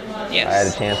week. Yes. I had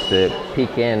a chance to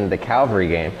peek in the Calvary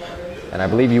game, and I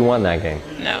believe you won that game.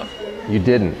 No. You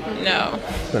didn't? No.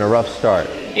 It's been a rough start.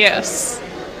 Yes.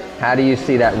 How do you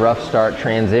see that rough start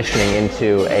transitioning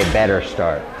into a better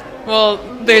start? Well,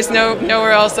 there's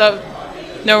nowhere else up.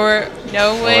 No way.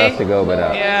 Nowhere else to go but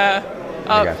up. Yeah. I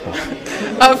Up. got you.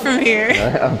 Up from here.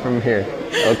 Up from here.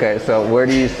 Okay, so where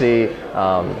do you see,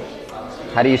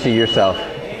 how do you see yourself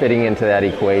fitting into that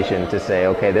equation to say,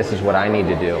 okay, this is what I need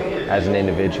to do as an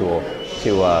individual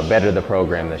to better the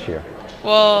program this year?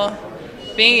 Well,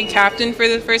 being a captain for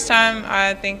the first time,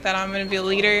 I think that I'm going to be a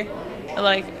leader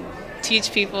and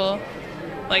teach people,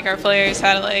 our players,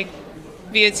 how to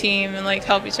be a team and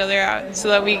help each other out so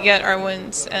that we get our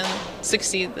wins and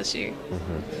succeed this year.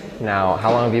 Mm-hmm. Now,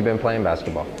 how long have you been playing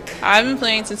basketball? I've been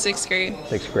playing since 6th grade.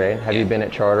 6th grade? Have you been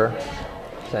at Charter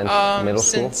since middle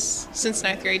school? Since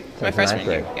 9th grade, Since my freshman 9th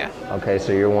grade. year. Yeah. Okay,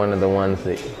 so you're one of the ones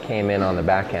that came in on the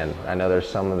back end. I know there's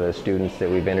some of the students that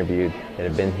we've interviewed that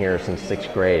have been here since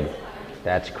 6th grade.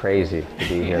 That's crazy to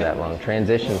be here that long.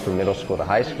 Transition from middle school to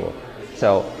high school.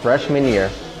 So freshman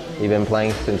year, you've been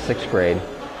playing since 6th grade.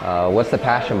 What's the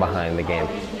passion behind the game?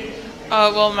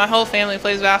 Well, my whole family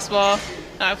plays basketball.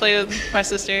 I play with my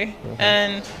sister,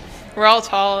 and we're all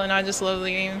tall, and I just love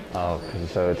the game. Oh,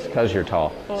 so it's because you're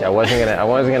tall. See, I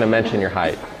wasn't gonna mention your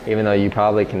height, even though you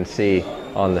probably can see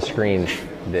on the screen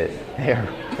that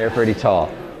they're pretty tall.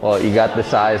 Well, you got the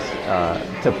size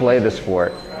to play the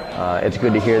sport. It's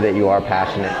good to hear that you are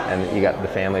passionate and that you got the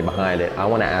family behind it. I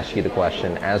want to ask you the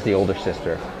question, as the older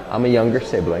sister. I'm a younger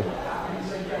sibling,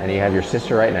 and you have your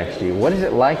sister right next to you. What is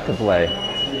it like to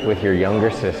play with your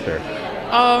younger sister?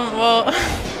 Well,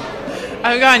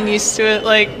 I've gotten used to it.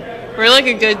 We're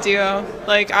a good duo.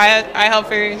 I help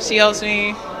her, she helps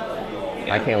me.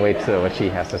 Yeah. I can't wait to see what she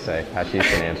has to say, how she's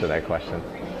going to answer that question.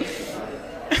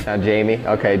 Now, Jamie.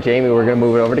 Okay, Jamie, we're going to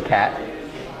move it over to Kat.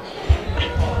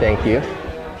 Thank you.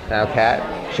 Now,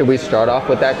 Kat, should we start off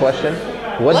with that question?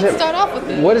 Let's start off with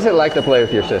it. What is it like to play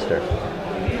with your sister?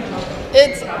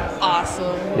 It's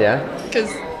awesome. Yeah?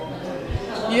 Because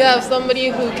you have somebody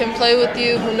who can play with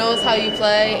you, who knows how you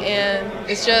play, and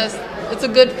it's a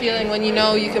good feeling when you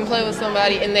know you can play with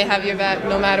somebody and they have your back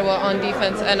no matter what on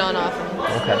defense and on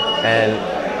offense. Okay.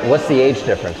 And what's the age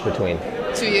difference between?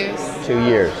 2 years. 2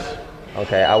 years.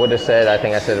 Okay. I would have said, I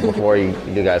think I said it before, you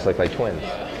guys look like twins.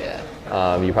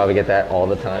 You probably get that all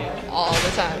the time? All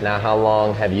the time. Now, how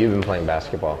long have you been playing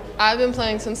basketball? I've been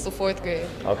playing since the 4th grade.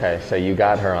 Okay, so you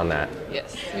got her on that.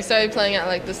 Yes. We started playing at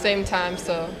like the same time,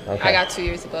 so Okay. I got 2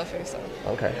 years above her. So.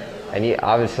 Okay. And you,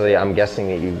 obviously, I'm guessing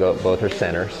that you both are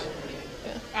centers.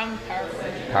 Yeah. I'm power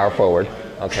forward. Power forward.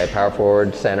 Okay, power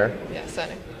forward, center. Yeah,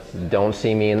 center. Don't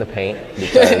see me in the paint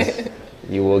because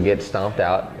you will get stomped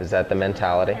out. Is that the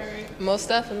mentality? Most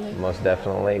definitely. Most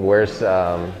definitely. Where's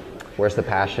the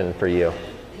passion for you?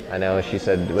 I know she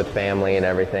said with family and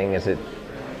everything. Is it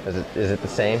the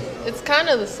same? It's kind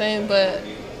of the same, but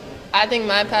I think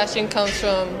my passion comes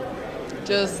from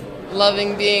just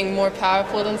loving being more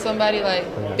powerful than somebody, like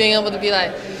being able to be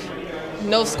like,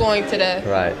 no scoring today.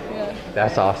 Right. Yeah.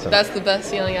 That's awesome. That's the best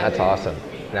feeling ever. That's awesome.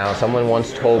 Now, someone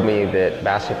once told me that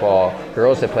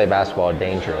girls that play basketball are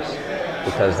dangerous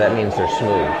because that means they're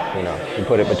smooth. You know, you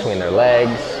put it between their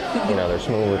legs. You know, they're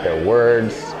smooth with their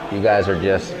words. You guys are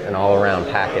just an all-around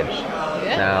package.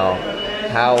 Yeah. Now,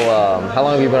 how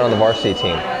long have you been on the varsity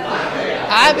team?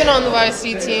 I've been on the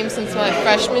varsity team since my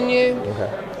freshman year, Okay.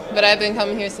 but I've been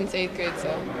coming here since 8th grade.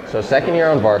 So second year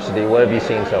on varsity, what have you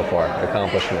seen so far?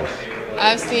 Accomplishments?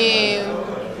 I've seen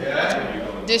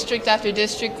district after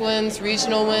district wins,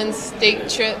 regional wins, state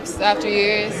trips after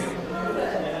years.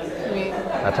 I mean,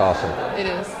 That's awesome. it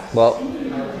is. Well,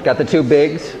 got the two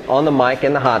bigs on the mic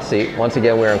in the hot seat. Once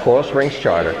again, we're in Coral Springs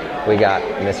Charter. We got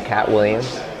Miss Kat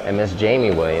Williams and Miss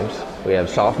Jamie Williams. We have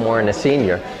sophomore and a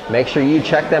senior. Make sure you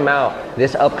check them out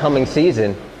this upcoming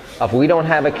season. If we don't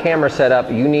have a camera set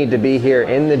up, you need to be here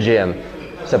in the gym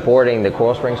supporting the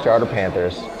Coral Springs Charter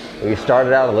Panthers. We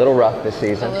started out a little rough this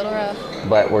season. A little rough.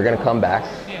 But we're going to come back.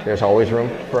 There's always room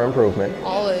for improvement.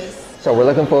 Always. So we're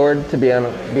looking forward to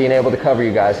being able to cover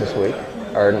you guys this week.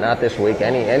 Or not this week,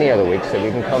 any other week, so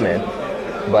we can come in.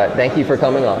 But thank you for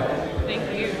coming on.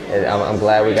 Thank you. I'm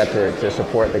glad we got to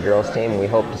support the girls team. We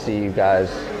hope to see you guys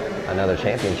another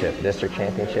championship, district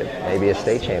championship, maybe a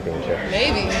state championship.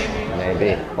 Maybe.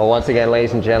 Maybe. Well, once again,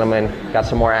 ladies and gentlemen, got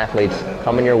some more athletes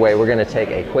coming your way. We're going to take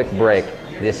a quick break.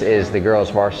 This is the girls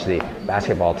varsity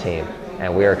basketball team,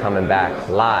 and we are coming back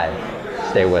live.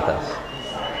 Stay with us.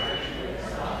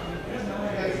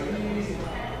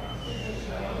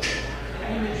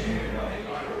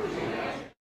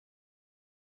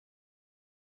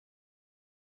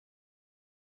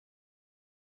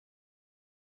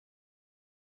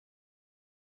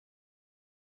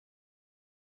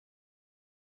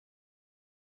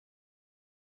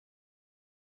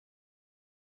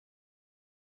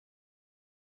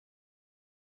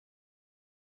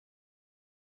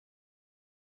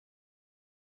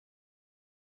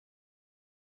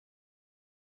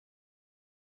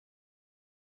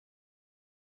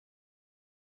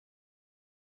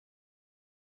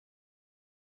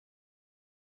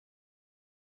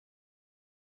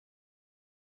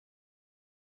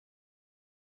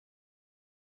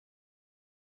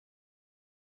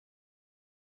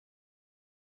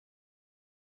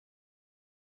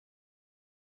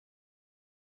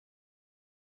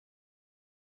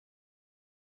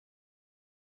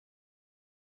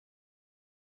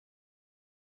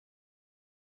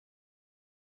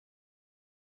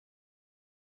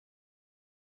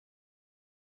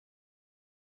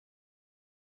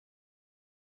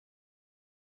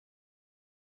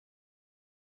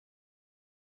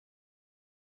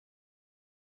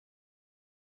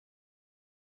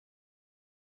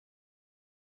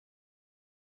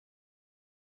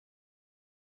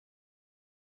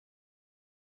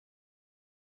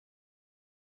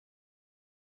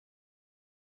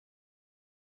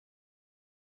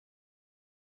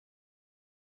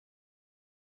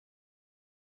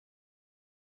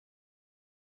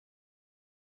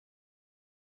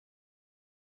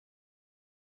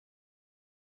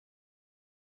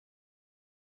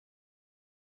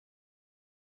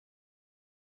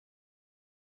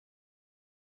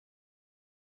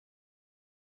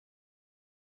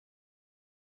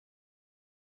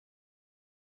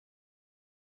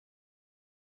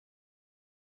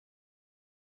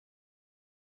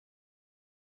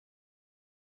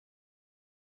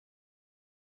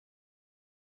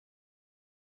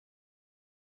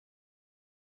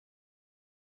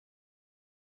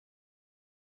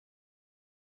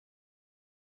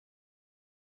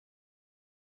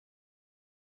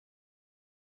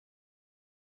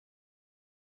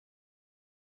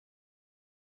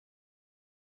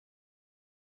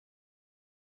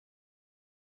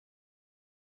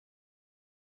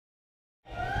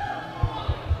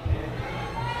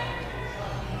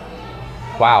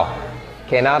 Wow.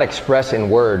 Cannot express in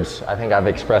words. I think I've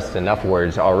expressed enough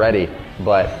words already,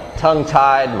 but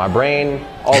tongue-tied, my brain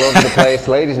all over the place.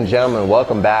 Ladies and gentlemen,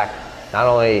 welcome back. Not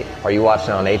only are you watching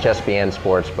on HSBN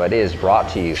Sports, but it is brought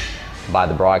to you by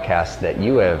the broadcast that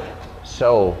you have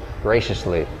so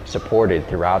graciously supported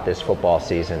throughout this football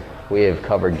season. We have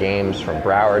covered games from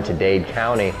Broward to Dade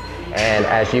County, and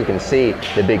as you can see,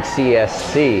 the big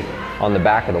CSC on the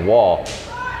back of the wall.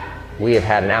 We have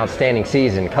had an outstanding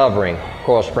season covering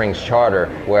Coral Springs Charter,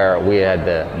 where we had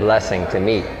the blessing to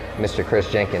meet Mr.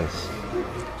 Chris Jenkins.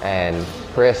 And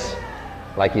Chris,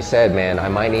 like you said, man, I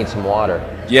might need some water.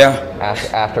 Yeah.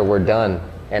 After we're done.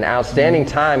 An outstanding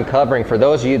time covering, for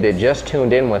those of you that just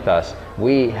tuned in with us,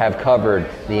 we have covered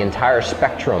the entire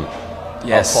spectrum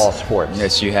of fall sports.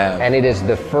 Yes, you have. And it is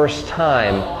the first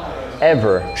time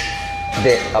ever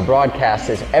that a broadcast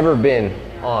has ever been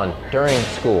on during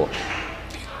school.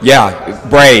 Yeah,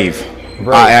 brave.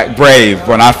 Brave.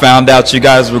 When I found out you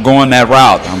guys were going that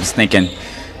route, I was thinking,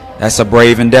 that's a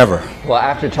brave endeavor. Well,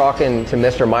 after talking to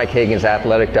Mr. Mike Higgins,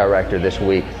 athletic director, this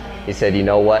week, he said, you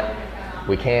know what?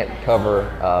 We can't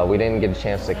cover, we didn't get a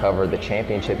chance to cover the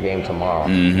championship game tomorrow,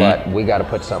 but we got to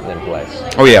put something in place.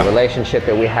 Oh, yeah. The relationship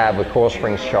that we have with Coral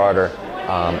Springs Charter,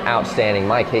 outstanding.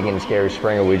 Mike Higgins, Gary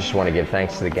Springer, we just want to give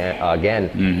thanks to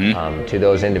to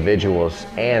those individuals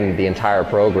and the entire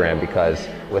program, because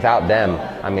without them,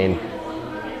 I mean,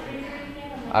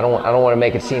 I don't want to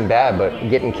make it seem bad, but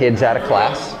getting kids out of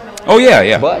class. Oh, yeah,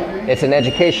 yeah. But it's an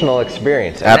educational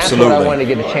experience. And Absolutely. That's what I wanted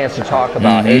to get a chance to talk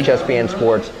about, HSBN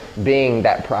Sports being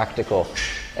that practical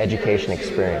education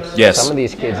experience. Yes. Some of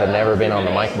these kids have never been on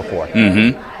the mic before.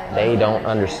 They don't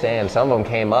understand. Some of them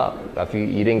came up, if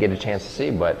you didn't get a chance to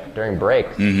see, but during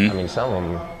breaks, I mean, some of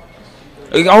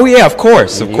them. Oh, yeah, of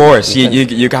course, of course.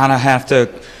 You kind of have to,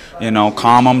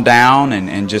 calm them down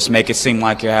and just make it seem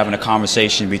like you're having a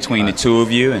conversation between the two of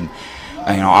you. And,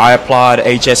 I applaud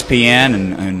HSPN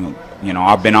and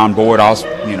I've been on board also,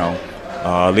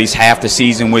 at least half the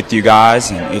season with you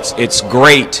guys. And it's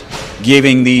great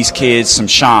giving these kids some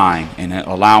shine and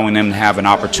allowing them to have an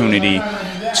opportunity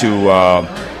to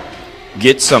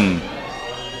get some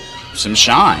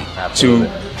shine. Absolutely.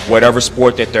 To whatever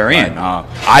sport that they're in.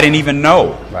 I didn't even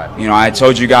know. Right. I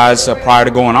told you guys prior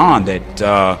to going on that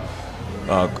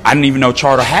I didn't even know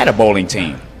Charter had a bowling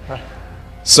team.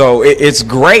 So it's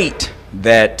great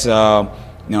that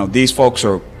these folks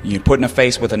are putting a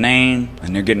face with a name,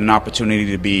 and they're getting an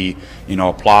opportunity to be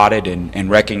applauded and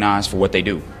recognized for what they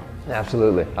do.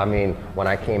 Absolutely. I mean, when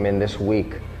I came in this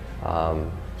week,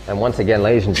 and once again,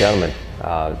 ladies and gentlemen,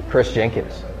 Chris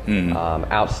Jenkins,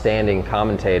 outstanding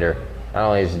commentator. Not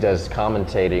only does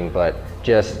commentating, but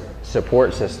just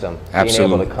support system. Absolutely.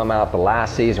 Being able to come out the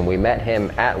last season. We met him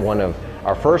at one of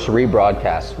our first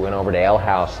rebroadcasts. Went over to Ale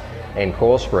House in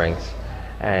Coral Springs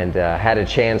and had a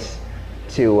chance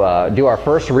to do our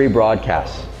first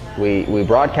rebroadcast. We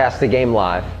broadcast the game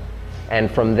live, and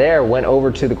from there went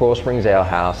over to the Coral Springs Ale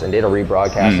House and did a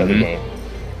rebroadcast of the game.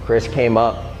 Chris came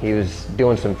up. He was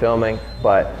doing some filming,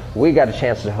 but we got a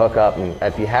chance to hook up. And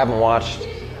if you haven't watched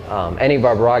any of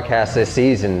our broadcasts this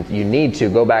season, you need to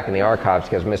go back in the archives,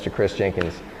 because Mr. Chris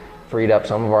Jenkins freed up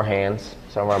some of our hands,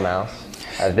 some of our mouths.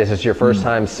 If this is your first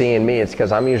time seeing me, it's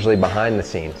because I'm usually behind the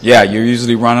scenes. Yeah, you're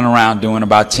usually running around doing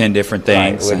about 10 different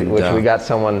things. Right, which we got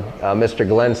someone, Mr.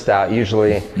 Glenn Stout,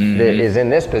 usually that is in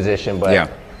this position, but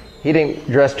he didn't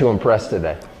dress to impress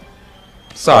today.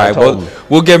 It's all right.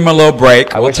 We'll give him a little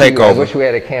break. We'll take over. I wish we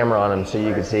had a camera on him so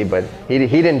you could see, but he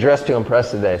didn't dress to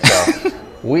impress today, so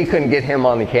we couldn't get him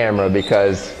on the camera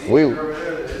because we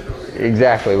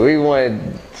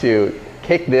wanted to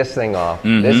kick this thing off.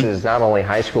 This is not only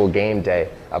high school game day,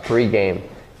 a pregame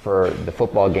for the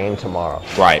football game tomorrow.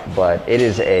 Right. But it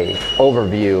is a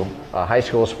overview, a high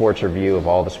school sports review of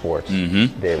all the sports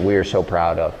that we are so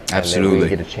proud of. Absolutely. And that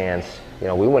we get a chance.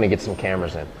 We want to get some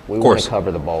cameras in. We want to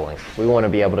cover the bowling. We want to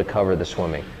be able to cover the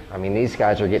swimming. I mean, these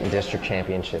guys are getting district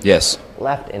championships. Yes.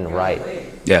 Left and right.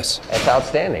 Yes. It's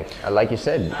outstanding. Like you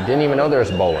said, didn't even know there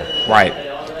was bowling. Right.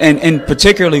 And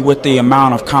particularly with the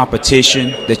amount of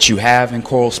competition that you have in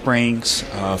Coral Springs,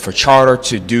 for Charter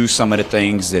to do some of the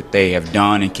things that they have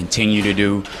done and continue to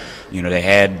do. They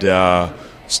had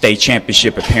state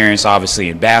championship appearance, obviously,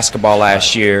 in basketball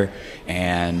last year,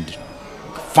 and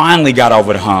finally got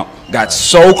over the hump. Got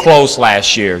so close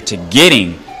last year to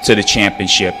getting to the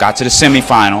championship, got to the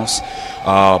semifinals,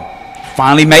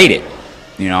 finally made it.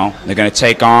 They're going to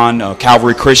take on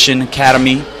Calvary Christian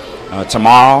Academy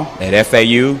tomorrow at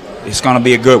FAU. It's going to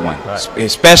be a good one,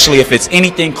 especially if it's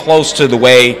anything close to the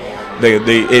way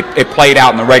it played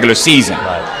out in the regular season.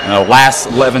 Right. You know, last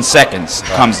 11 seconds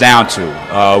comes down to.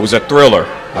 It was a thriller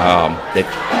that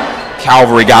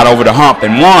Calvary got over the hump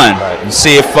and won. Right. And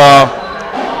see if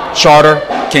Charter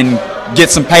can get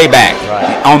some payback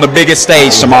on the biggest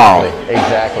stage tomorrow.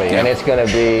 Exactly. Yeah. And it's going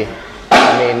to be,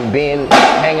 I mean,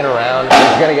 hanging around,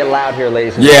 it's going to get loud here,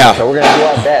 ladies and gentlemen. So we're going to do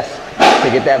our best to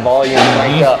get that volume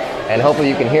cranked up, and hopefully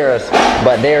you can hear us.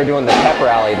 But they are doing the pep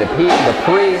rally, the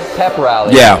pre-pep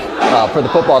rally for the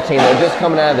football team. They're just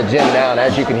coming out of the gym now, and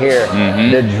as you can hear,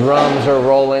 the drums are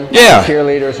rolling. Yeah. The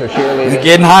cheerleaders are cheerleading. They're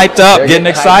getting hyped up, They're getting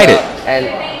excited.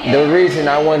 And the reason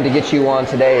I wanted to get you on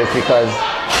today is because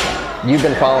you've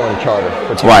been following Charter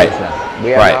for 2 Right. years now.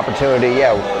 We have an opportunity.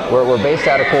 We're based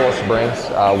out of Coral Springs.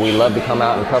 We love to come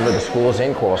out and cover the schools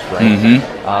in Coral Springs.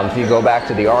 If you go back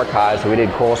to the archives, we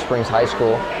did Coral Springs High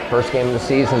School, first game of the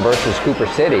season versus Cooper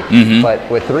City. But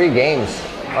with 3 games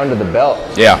under the belt,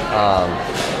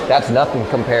 that's nothing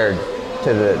compared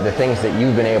to the things that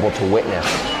you've been able to witness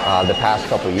the past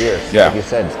couple of years. Like you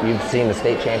said, you've seen the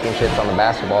state championships on the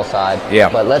basketball side.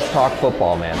 But let's talk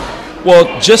football, man. Well,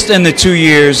 just in the 2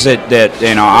 years that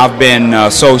you know I've been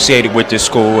associated with this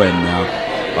school and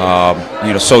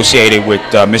you know associated with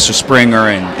Mr. Springer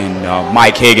and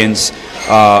Mike Higgins,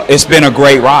 it's been a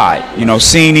great ride. You know,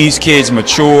 seeing these kids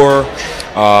mature,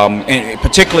 and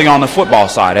particularly on the football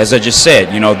side, as I just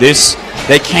said, you know,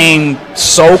 they came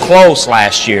so close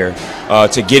last year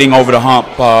to getting over the hump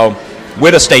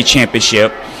with a state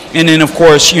championship, and then of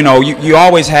course, you know, you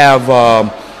always have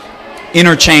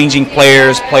interchanging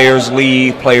players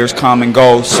leave, players come and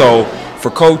go. So for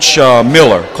Coach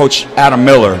Adam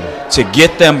Miller, to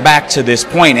get them back to this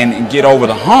point and get over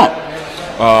the hump,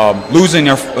 losing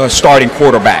their starting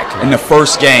quarterback in the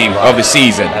first game of the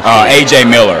season, A.J.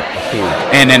 Miller,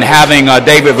 and then having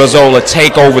David Vazzola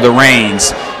take over the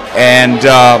reins and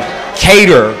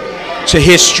cater to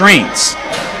his strengths,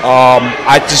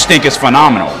 I just think it's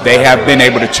phenomenal. They have been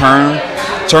able to turn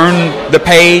the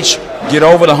page, get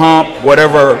over the hump,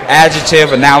 whatever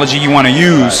adjective, analogy you want to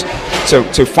use,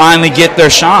 to finally get their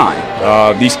shine.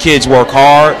 These kids work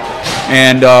hard,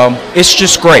 and it's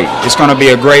just great. It's going to be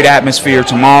a great atmosphere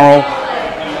tomorrow.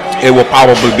 It will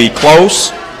probably be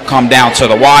close, come down to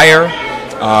the wire.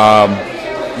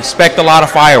 Expect a lot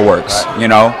of fireworks, you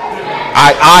know.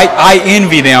 I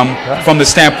envy them from the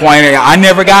standpoint, I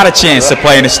never got a chance to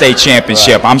play in a state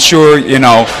championship. I'm sure, you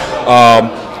know,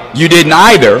 you didn't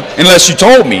either, unless you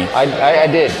told me. I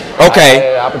did.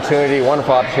 Okay. I had an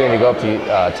wonderful opportunity to go up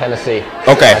to Tennessee.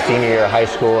 Okay. My senior year of high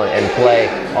school and play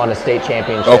on a state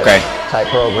championship type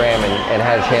program and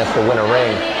had a chance to win a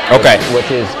ring.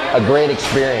 Which is a great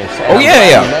experience. And I'm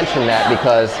glad you mentioned that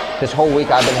because this whole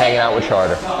week I've been hanging out with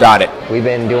Charter. Got it. We've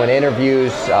been doing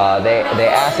interviews. They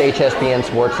asked HSPN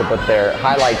Sports to put their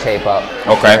highlight tape up,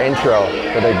 their intro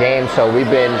for their game. So we've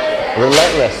been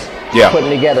relentless. Putting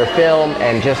together film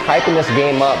and just hyping this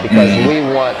game up because we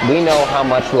know how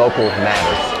much local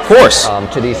matters. Of course.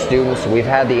 To these students. We've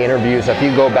had the interviews. If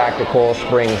you go back to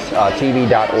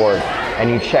coralsprings.tv.org and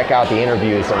you check out the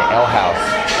interviews in L House,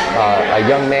 a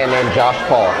young man named Josh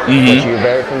Paul, which you're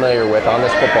very familiar with on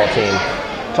this football team,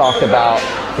 talked about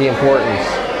the importance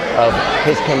of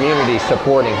his community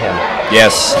supporting him.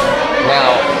 Yes.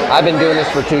 Now, I've been doing this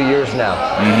for 2 years now,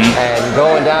 and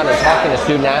going down and talking to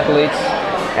student athletes,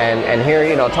 and here,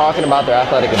 you know, talking about their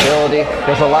athletic ability.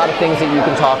 There's a lot of things that you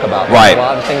can talk about. There's a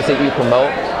lot of things that you promote.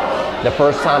 The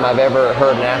first time I've ever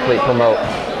heard an athlete promote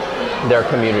their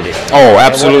community. Oh,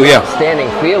 absolutely, and what an outstanding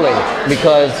feeling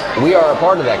because we are a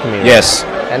part of that community. Yes.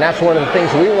 And that's one of the things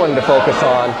we wanted to focus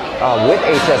on with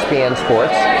HSPN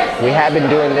Sports. We have been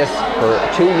doing this for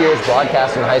 2 years,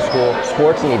 broadcasting high school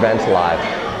sports and events live.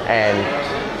 And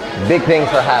big things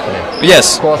are happening.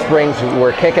 Yes. Coral Springs,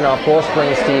 we're kicking off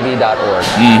coralsprings.tv.org.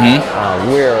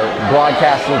 We're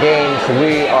broadcasting games.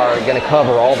 We are going to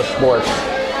cover all the sports,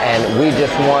 and we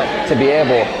just want to be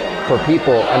able for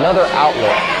people another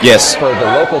outlet. For the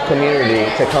local community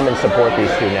to come and support these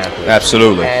student athletes.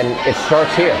 Absolutely. And it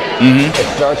starts here. It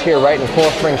starts here, right in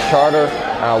Coral Springs Charter.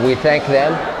 We thank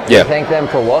them. We thank them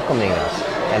for welcoming us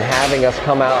and having us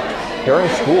come out during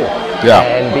school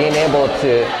and being able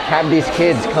to have these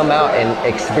kids come out and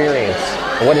experience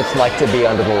what it's like to be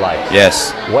under the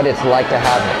lights. What it's like to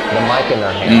have the mic in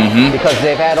their hand. Because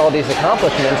they've had all these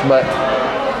accomplishments, but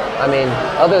I mean,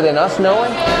 other than us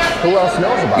knowing, who else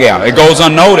knows about it? It goes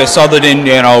unnoticed other than,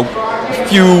 you know,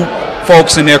 few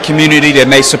folks in their community that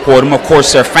may support them, of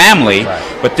course their family,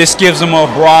 but this gives them a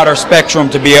broader spectrum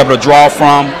to be able to draw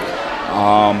from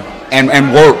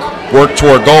and work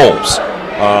toward goals.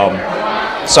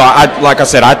 So like I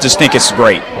said, I just think it's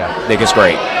great. Yeah. I think it's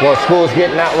great. Well, school's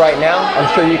getting out right now. I'm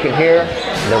sure you can hear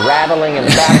the rattling in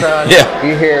the background. Yeah.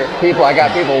 You hear people. I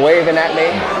got people waving at me.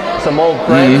 Some old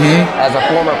friends. As a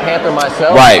former Panther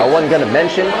myself, Right. I wasn't going to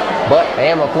mention, but I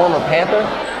am a former Panther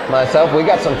myself. We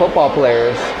got some football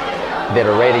players that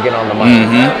are ready to get on the mic.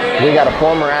 We got a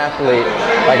former athlete.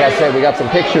 Like I said, we got some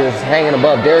pictures hanging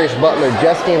above. Darius Butler,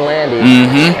 Justine Landy,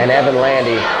 and Evan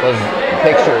Landy. Those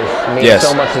pictures mean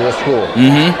so much to the school.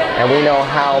 And we know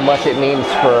how much it means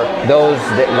for those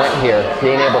that went here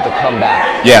being able to come back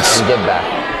and give back.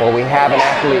 Well, we have an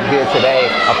athlete here today,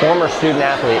 a former student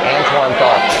athlete, Antoine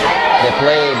Tharp, that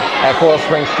played at Coral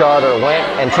Springs Charter, went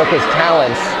and took his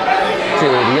talents to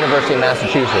the University of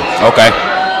Massachusetts. Okay.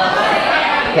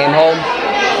 Came home,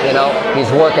 you know, he's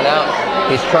working out.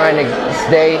 He's trying to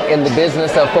stay in the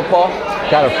business of football.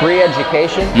 Got a free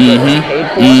education that was paid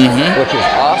for, which is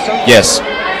awesome. Yes.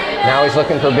 Now he's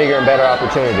looking for bigger and better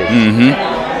opportunities.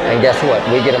 And guess what?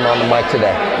 We get him on the mic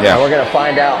today. Yeah. And we're going to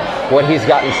find out what he's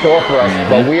got in store for us.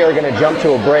 But we are going to jump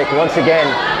to a break. Once again,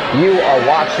 you are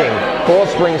watching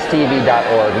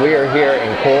CoralSpringsTV.org. We are here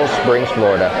in Coral Springs,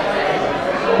 Florida.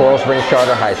 Coral Springs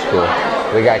Charter High School.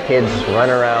 We got kids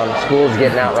running around. School's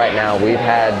getting out right now. We've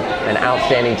had an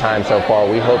outstanding time so far.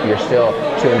 We hope you're still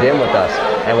tuned in with us.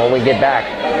 And when we get back,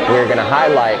 we're going to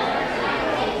highlight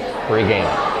pregame.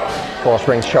 Coral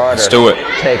Springs Charter Let's do it.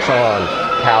 takes on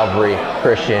Calvary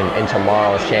Christian in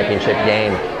tomorrow's championship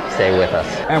game. Stay with us.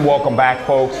 And welcome back,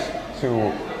 folks,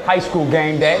 to High School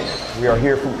Game Day. We are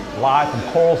here live from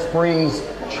Coral Springs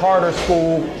Charter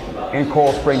School in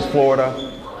Coral Springs, Florida.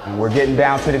 And we're getting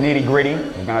down to the nitty-gritty.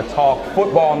 We're going to talk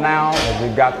football now, as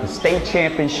we've got the state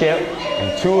championship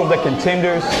and two of the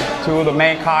contenders, two of the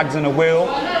main cogs in the wheel.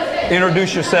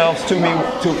 Introduce yourselves to me,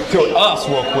 to us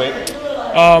real quick.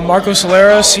 Marco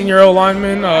Solera, senior O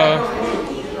lineman,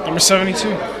 number 72.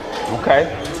 Okay.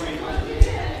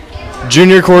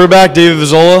 Junior quarterback, David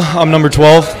Vizzola. I'm number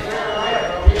 12.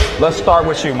 Let's start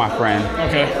with you, my friend.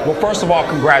 Okay. Well, first of all,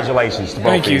 congratulations to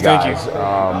both of you guys.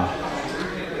 Thank you.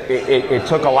 It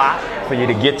took a lot for you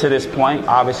to get to this point.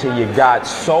 Obviously, you got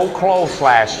so close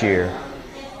last year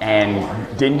and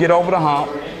didn't get over the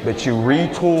hump, but you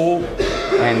retooled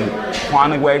and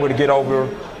finally were able to get over.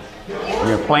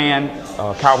 You're playing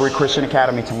Calvary Christian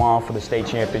Academy tomorrow for the state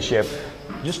championship.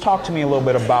 Just talk to me a little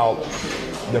bit about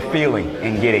the feeling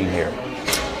in getting here.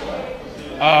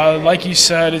 Like you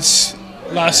said, it's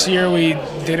last year we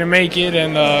didn't make it,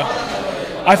 and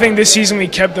I think this season we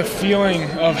kept the feeling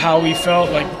of how we felt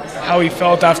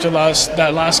after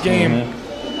that last game,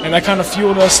 and that kind of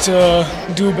fueled us to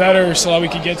do better so that we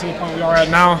could get to the point we are at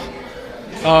now.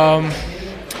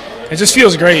 It just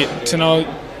feels great to know,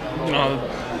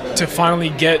 to finally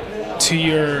get to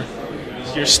your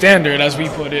standard, as we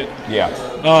put it. Yeah.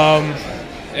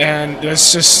 And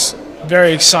it's just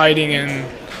very exciting, and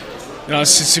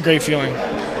it's a great feeling.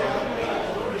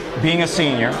 Being a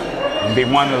senior and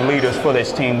being one of the leaders for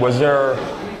this team, was there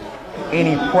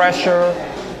any pressure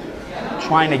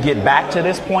trying to get back to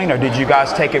this point, or did you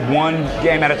guys take it one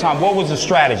game at a time? What was the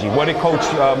strategy? What did Coach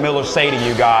Miller say to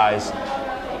you guys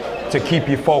to keep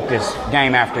you focused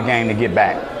game after game to get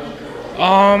back?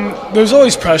 There's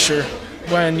always pressure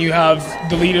when you have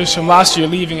the leaders from last year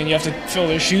leaving and you have to fill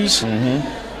their shoes.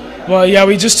 Well, yeah,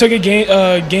 we just took a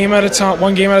game at a time,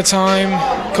 one game at a time.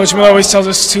 Coach Miller always tells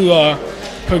us to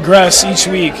progress each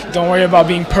week. Don't worry about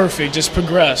being perfect, just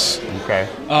progress. Okay.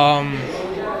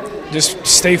 Just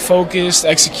stay focused,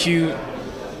 execute,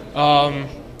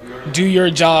 do your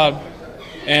job,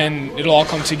 and it'll all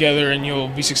come together and you'll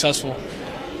be successful.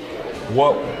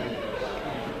 What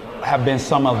have been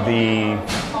some of the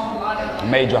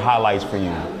major highlights for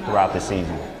you throughout the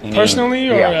season? Personally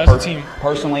or as a team?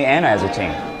 Personally and as a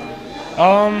team.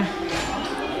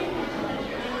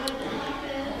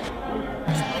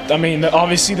 I mean,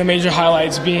 obviously the major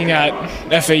highlights being at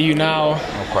FAU now.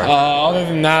 Okay. Other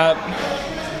than that,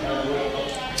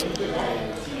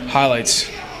 highlights.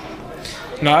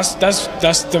 No,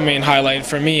 that's the main highlight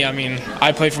for me. I mean,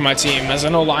 I play for my team. As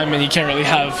an O-lineman, you can't really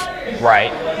have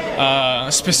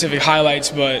specific highlights,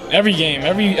 but every game,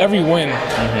 every win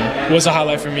was a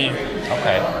highlight for me.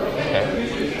 Okay.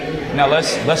 Now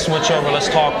let's switch over. Let's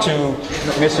talk to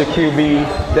Mr. QB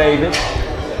David.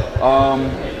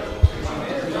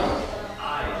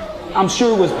 I'm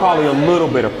sure it was probably a little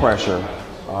bit of pressure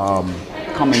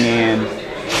coming in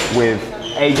with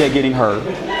AJ getting hurt.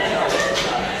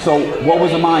 So what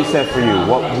was the mindset for you?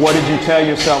 What did you tell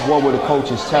yourself? What were the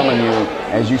coaches telling you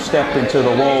as you stepped into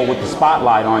the role with the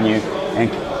spotlight on you and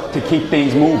to keep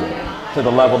things moving to the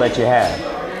level that you had?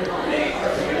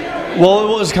 Well,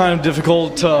 it was kind of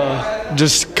difficult to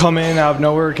just come in out of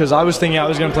nowhere because I was thinking I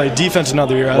was going to play defense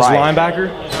another year as a Right. linebacker.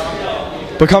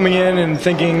 But coming in and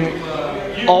thinking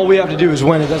all we have to do is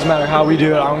win. It doesn't matter how we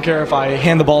do it. I don't care if I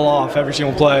hand the ball off every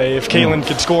single play. If Kalen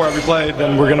could score every play,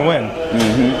 then we're going to win.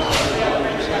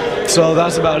 So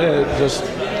that's about it. Just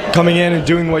coming in and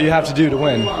doing what you have to do to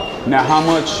win. Now, how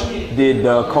much did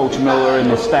Coach Miller and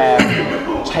the staff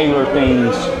tailor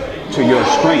things to your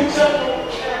strengths?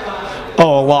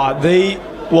 Oh, a lot.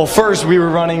 Well, first we were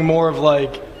running more of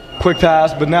like quick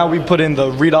pass, but now we put in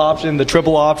the read option, the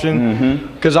triple option,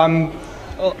 because I'm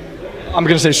going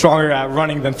to say stronger at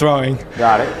running than throwing.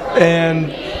 Got it.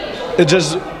 And it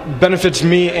just benefits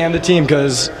me and the team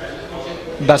because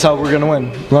that's how we're going to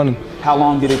win, running. How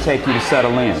long did it take you to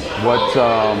settle in? What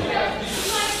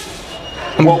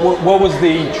was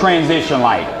the transition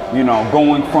like? You know,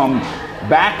 going from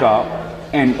backup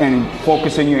and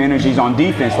focusing your energies on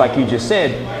defense, like you just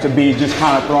said, to be just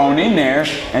kind of thrown in there,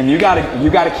 and you got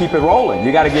to keep it rolling.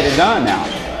 You got to get it done now.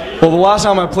 Well, the last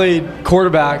time I played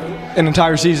quarterback an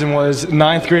entire season was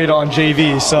 9th grade on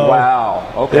JV. So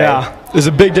wow. Okay. Yeah, there's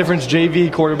a big difference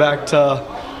JV quarterback to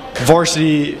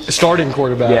varsity starting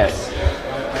quarterback. Yes.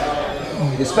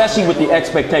 Especially with the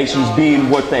expectations being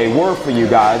what they were for you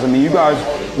guys. I mean, you guys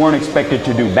weren't expected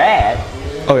to do bad.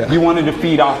 Oh, yeah. You wanted to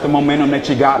feed off the momentum that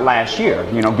you got last year,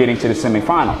 you know, getting to the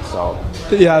semifinals. So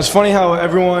yeah, it's funny how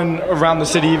everyone around the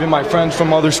city, even my friends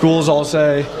from other schools, all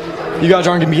say, you guys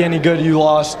aren't going to be any good. You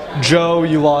lost Joe,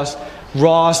 you lost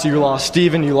Ross, you lost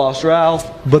Steven, you lost Ralph.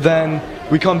 But then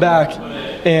we come back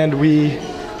and we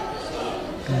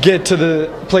get to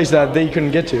the place that they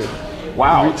couldn't get to.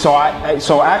 Wow.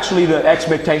 So actually the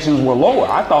expectations were lower.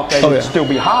 I thought they would still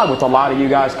be high with a lot of you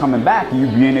guys coming back. You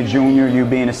being a junior, you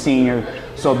being a senior.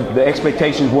 So the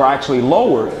expectations were actually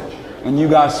lowered and you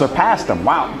guys surpassed them.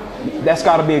 Wow. That's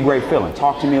got to be a great feeling.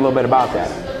 Talk to me a little bit about that.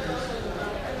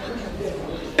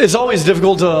 It's always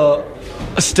difficult to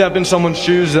step in someone's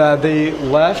shoes that they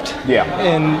left. Yeah.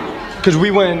 And because we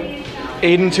went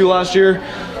 8-2 last year,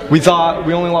 we thought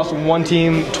we only lost one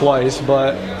team twice,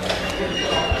 but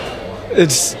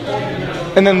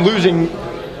and then losing,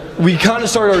 we kind of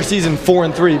started our season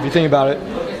 4-3 if you think about it.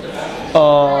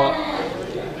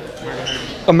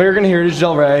 American Heritage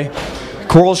Del Rey,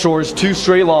 Coral Shores, 2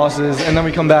 straight losses, and then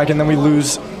we come back and then we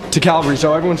lose to Calvary.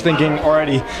 So everyone's thinking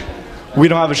already, we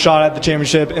don't have a shot at the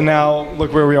championship, and now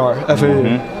look where we are,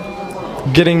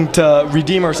 FAU. Getting to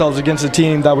redeem ourselves against a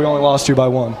team that we only lost to by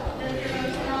 1.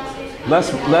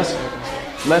 Let's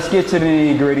get to the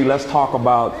nitty-gritty. Let's talk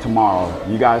about tomorrow.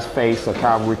 You guys face a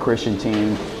Calvary Christian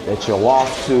team that you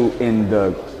lost to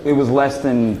it was less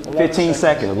than 15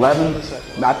 seconds, 11,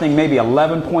 I think maybe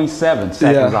 11.7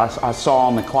 seconds I saw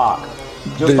on the clock.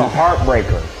 Just a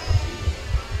heartbreaker.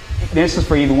 This is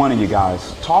for either one of you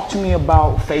guys. Talk to me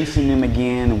about facing them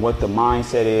again and what the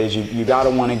mindset is. You got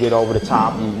to want to get over the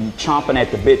top. You're chomping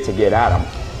at the bit to get at them.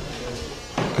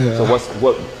 Yeah. So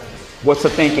what's the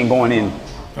thinking going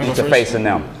into facing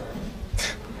them?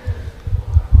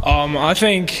 I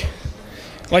think,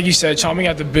 like you said, chomping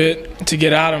at the bit to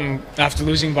get at them after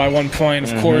losing by 1 point,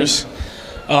 of course.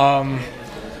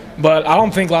 But I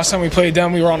don't think last time we played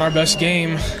them we were on our best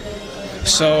game.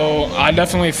 So I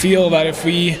definitely feel that if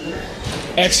we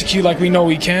execute like we know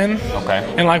we can,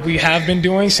 and like we have been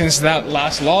doing since that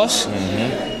last loss,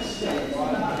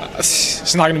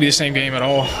 it's not going to be the same game at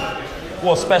all.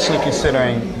 Well, especially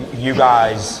considering you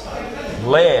guys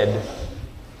led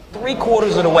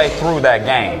 3/4 of the way through that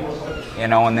game, you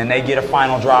know, and then they get a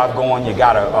final drive going. You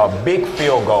got a big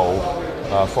field goal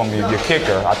from your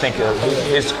kicker. I think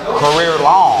his career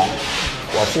long,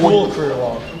 career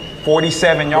long.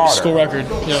 47-yarder. School record.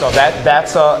 Yeah. So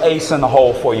that's an ace in the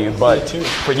hole for you. But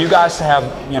for you guys to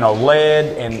have, you know,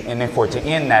 led and then for it to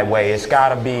end that way, it's got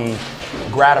to be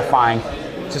gratifying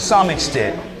to some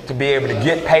extent to be able to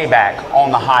get payback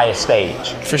on the highest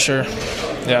stage. For sure.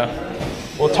 Yeah.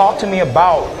 Well, talk to me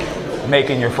about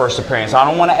making your first appearance. I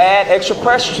don't want to add extra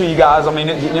pressure to you guys. I mean,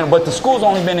 you know, but the school's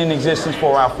only been in existence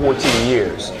for around 14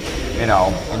 years, you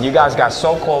know, and you guys got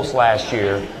so close last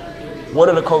year. What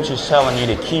are the coaches telling you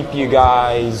to keep you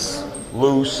guys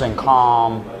loose and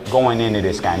calm going into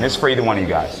this game? This is for either one of you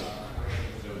guys.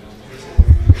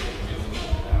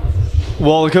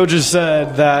 Well, the coaches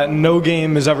said that no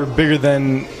game is ever bigger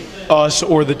than us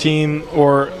or the team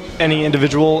or any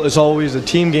individual. It's always a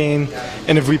team game,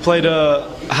 and if we play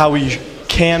to how we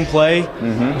can play,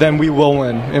 then we will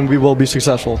win and we will be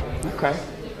successful. Okay,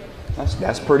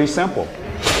 that's pretty simple.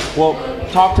 Well,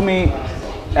 talk to me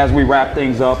as we wrap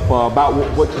things up about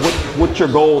what your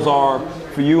goals are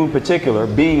for you in particular,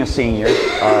 being a senior,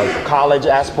 college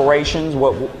aspirations.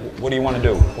 What do you want to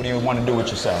do? What do you want to do with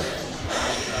yourself?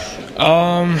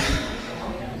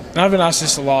 I've been asked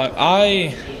this a lot.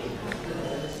 I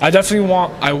definitely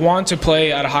want to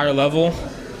play at a higher level.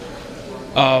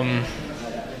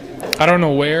 I don't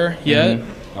know where yet.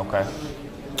 Okay.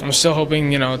 I'm still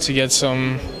hoping, to get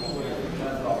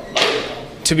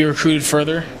to be recruited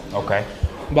further. Okay.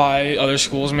 By other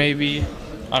schools, maybe.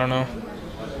 I don't know.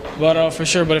 But for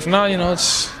sure. But if not,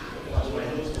 it's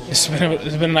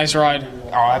been a nice ride.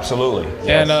 Oh, absolutely.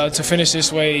 Yes. And to finish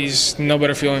this way is no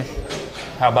better feeling.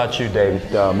 How about you,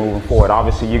 David, moving forward?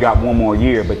 Obviously, you got one more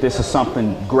year, but this is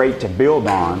something great to build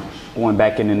on going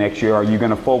back into next year. Are you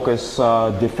going to focus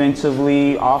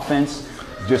defensively, offense,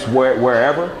 just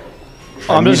wherever?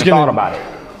 I'm just thought about it.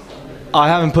 I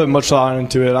haven't put much thought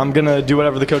into it. I'm going to do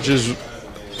whatever the coaches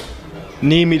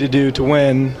need me to do to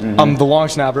win. I'm the long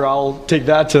snapper. I'll take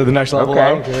that to the next level. Okay. I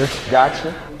don't care.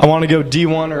 Gotcha. I want to go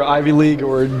D1 or Ivy League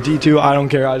or D2. I don't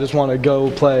care. I just want to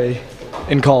go play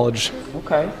in college.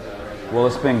 Okay. Well,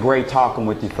 it's been great talking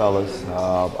with you fellas.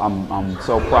 I'm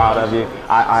so proud of you.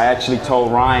 I actually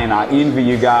told Ryan I envy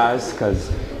you guys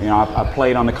because I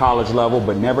played on the college level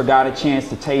but never got a chance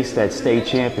to taste that state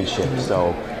championship.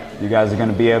 So you guys are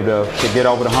going to be able to get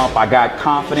over the hump. I got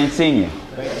confidence in you.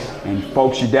 And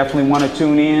folks, you definitely want to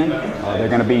tune in. They're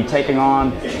going to be taking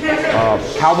on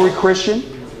Calvary Christian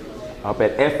up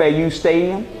at FAU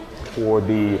Stadium for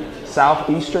the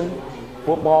Southeastern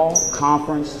Football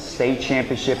Conference State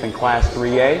Championship in Class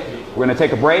 3A. We're going to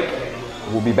take a break.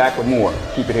 We'll be back with more.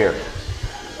 Keep it here.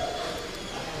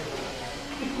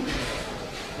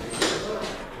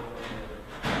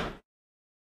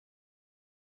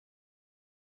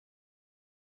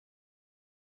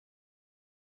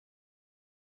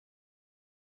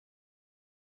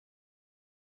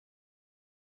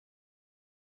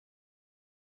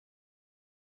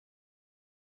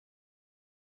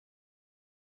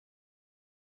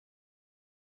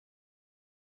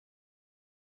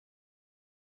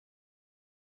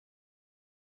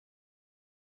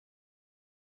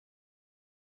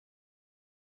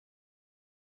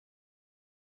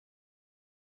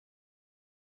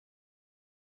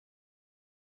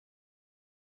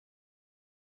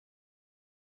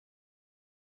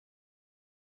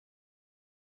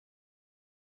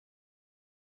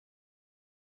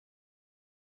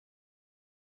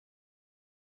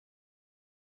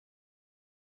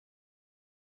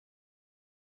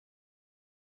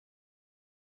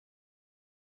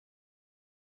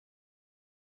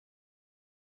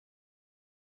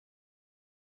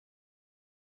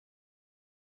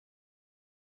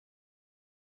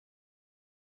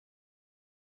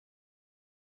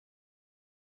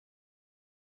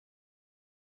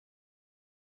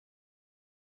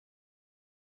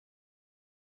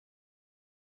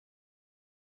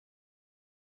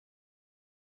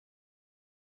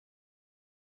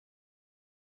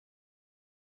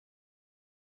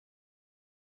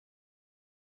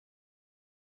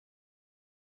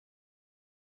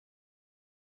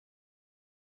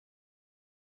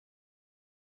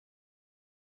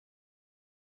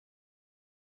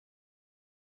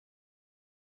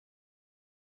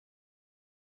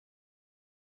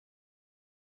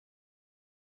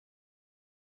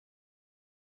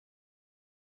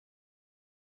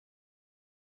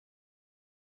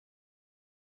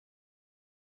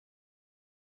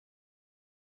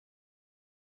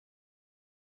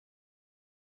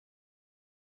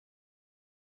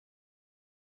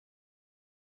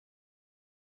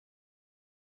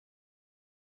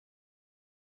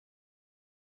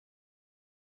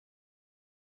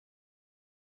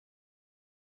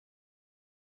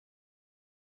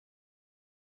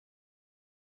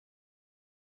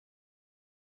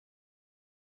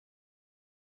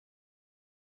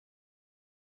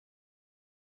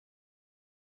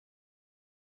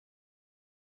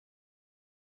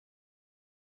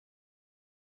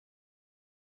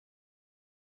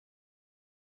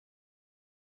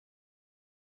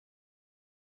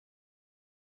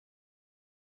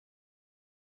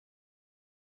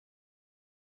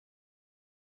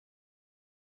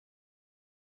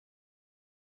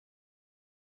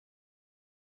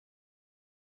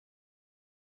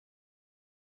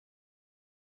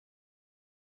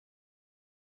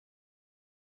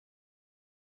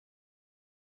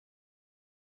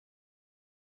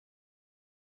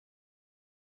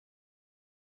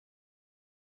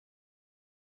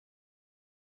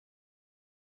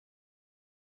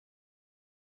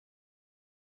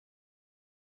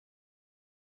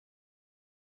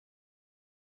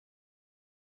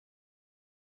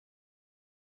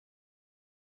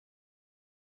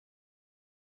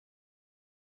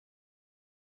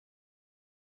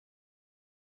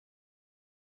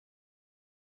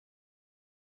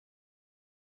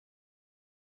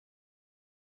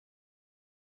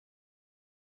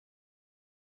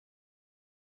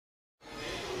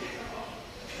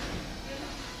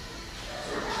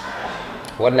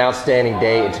 What an outstanding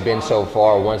day it's been so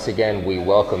far. Once again, we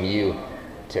welcome you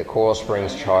to Coral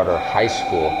Springs Charter High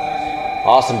School.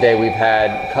 Awesome day we've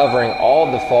had covering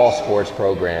all the fall sports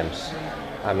programs.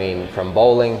 I mean, from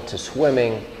bowling to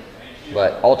swimming,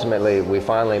 but ultimately we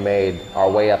finally made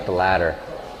our way up the ladder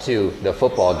to the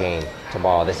football game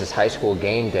tomorrow. This is high school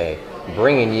game day,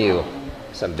 bringing you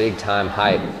some big time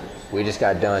hype. We just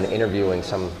got done interviewing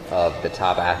some of the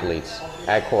top athletes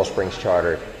at Coral Springs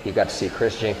Charter. You got to see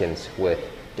Chris Jenkins with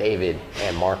David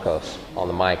and Marcos on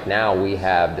the mic. Now we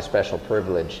have the special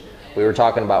privilege. We were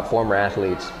talking about former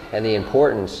athletes and the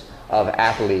importance of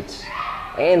athletes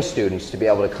and students to be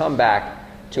able to come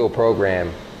back to a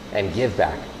program and give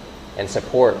back and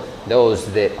support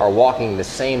those that are walking the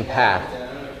same path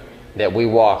that we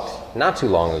walked not too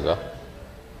long ago.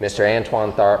 Mr.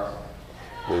 Antoine Tharp,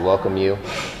 we welcome you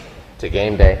to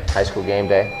game day, high school game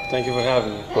day. Thank you for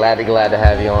having me. Glad to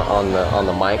have you on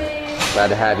the mic. Glad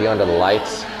to have you under the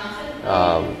lights.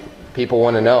 People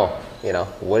want to know, you know,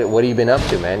 what have you been up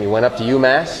to, man? You went up to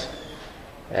UMass,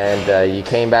 and you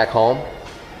came back home.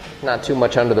 Not too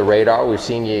much under the radar. We've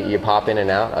seen you pop in and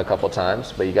out a couple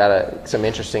times, but you got some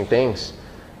interesting things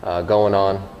going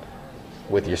on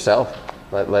with yourself.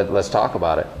 Let's talk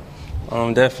about it.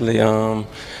 Definitely.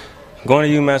 Going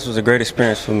to UMass was a great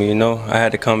experience for me, you know. I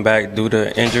had to come back due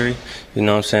to injury. You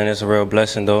know what I'm saying? It's a real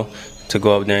blessing, though, to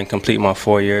go up there and complete my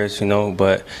 4 years, you know.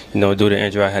 But, you know, due to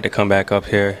injury, I had to come back up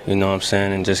here, you know what I'm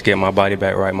saying, and just get my body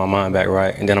back right, my mind back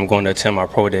right. And then I'm going to attend my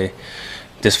pro day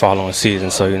this following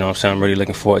season. So, you know what I'm saying, I'm really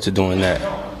looking forward to doing that.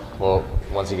 Well,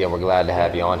 once again, we're glad to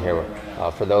have you on here.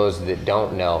 For those that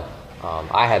don't know,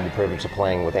 I had the privilege of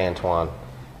playing with Antoine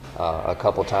a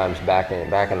couple times back in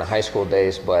the high school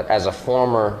days, but as a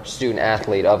former student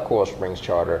athlete of Coral Springs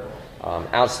Charter,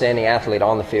 outstanding athlete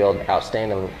on the field,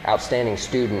 outstanding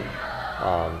student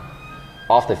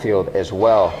off the field as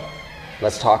well.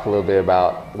 Let's talk a little bit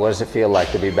about what does it feel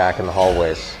like to be back in the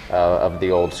hallways of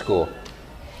the old school?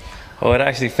 Oh, it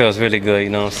actually feels really good, you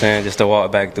know what I'm saying, just to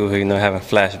walk back through here, you know, having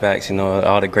flashbacks, you know,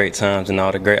 all the great times and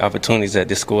all the great opportunities that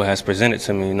this school has presented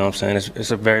to me, you know what I'm saying.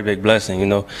 It's a very big blessing, you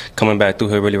know. Coming back through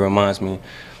here really reminds me,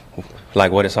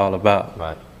 like, what it's all about.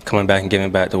 Right. Coming back and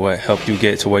giving back to what helped you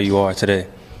get to where you are today.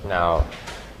 Now,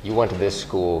 you went to this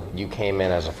school, you came in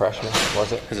as a freshman,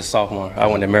 was it? As a sophomore. I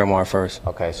went to Miramar first.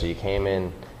 Okay, so you came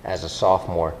in as a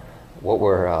sophomore. What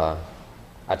were...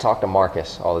 I talk to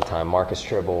Marcus all the time, Marcus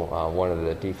Tribble, one of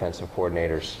the defensive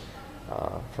coordinators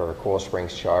for Coral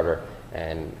Springs Charter,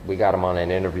 and we got him on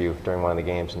an interview during one of the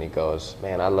games, and he goes,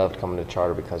 man, I loved coming to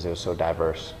Charter because it was so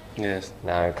diverse. Yes.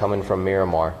 Now, coming from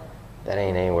Miramar, that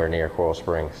ain't anywhere near Coral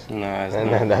Springs. No, it's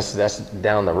and not. That's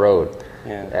down the road.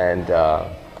 Yeah. And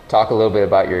talk a little bit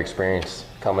about your experience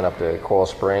coming up to Coral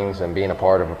Springs and being a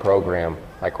part of a program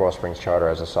like Coral Springs Charter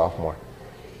as a sophomore.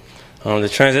 The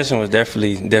transition was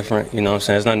definitely different, you know what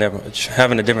I'm saying.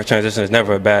 Having a different transition is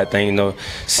never a bad thing, you know.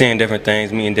 Seeing different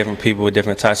things, meeting different people with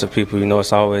different types of people, you know,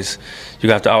 it's always, you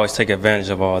have to always take advantage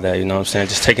of all that, you know what I'm saying.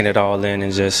 Just taking it all in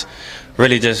and just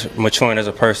really just maturing as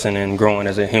a person and growing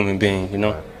as a human being, you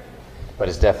know. But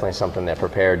it's definitely something that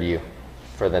prepared you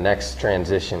for the next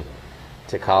transition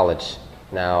to college.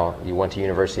 Now, you went to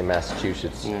University of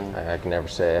Massachusetts. I can never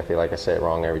say it. I feel like I say it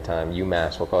wrong every time.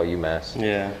 UMass, we'll call it UMass.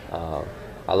 Yeah.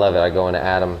 I love it. I go into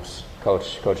Adams,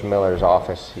 Coach Miller's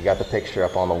office. You got the picture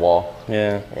up on the wall.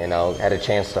 Yeah. You know, had a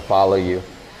chance to follow you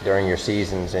during your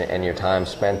seasons and your time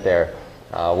spent there.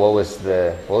 What was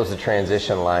the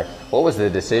transition like? What was the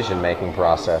decision-making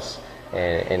process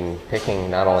in picking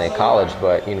not only a college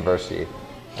but University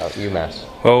of UMass?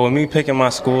 Well, with me picking my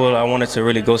school, I wanted to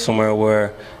really go somewhere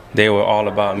where they were all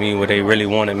about me, where they really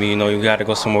wanted me. You know, you got to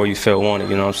go somewhere where you feel wanted,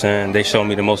 you know what I'm saying? They showed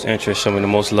me the most interest, showed me the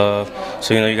most love.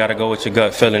 So, you know, you got to go with your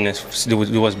gut feeling and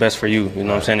do what's best for you, you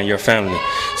know what I'm saying, and your family.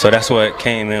 So that's what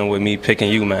came in with me picking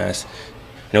UMass.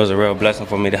 And it was a real blessing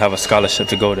for me to have a scholarship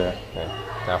to go there. Yeah.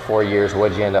 Now, 4 years, what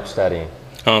did you end up studying?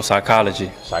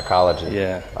 Psychology. Psychology.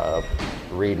 Yeah.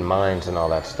 Reading minds and all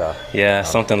that stuff. Yeah,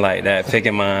 something like that.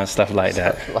 Picking minds, stuff like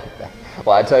that. Like that.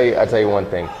 Well, I tell you one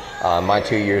thing. My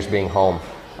 2 years being home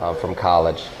from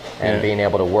college and being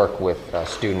able to work with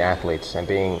student athletes and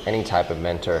being any type of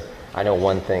mentor. I know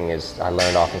one thing is I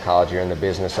learned off in college, you're in the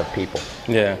business of people.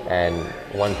 Yeah. And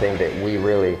one thing that we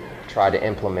really try to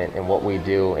implement in what we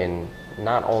do in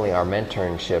not only our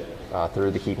mentorship through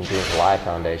the Keeping Dreams Alive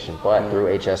Foundation, but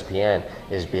through HSPN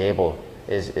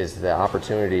is the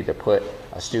opportunity to put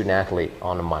a student athlete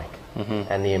on a mic.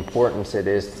 And the importance it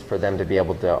is for them to be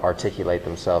able to articulate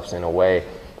themselves in a way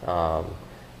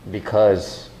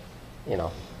because, you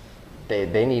know,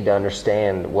 they need to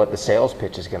understand what the sales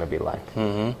pitch is going to be like.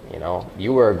 You know,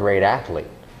 you were a great athlete,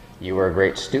 you were a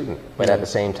great student, but at the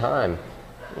same time,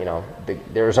 you know,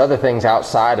 there's other things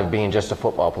outside of being just a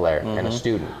football player and a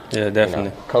student. Yeah, definitely. You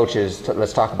know, coaches,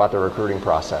 let's talk about the recruiting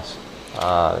process.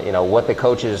 You know, what the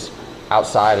coaches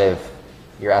outside of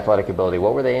your athletic ability,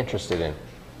 what were they interested in?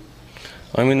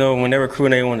 You know, when they're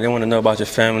recruiting, they want to know about your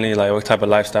family, like what type of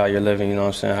lifestyle you're living, you know what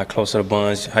I'm saying, how close to the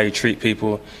buns, how you treat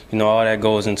people, you know, all that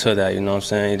goes into that, you know what I'm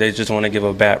saying. They just want to give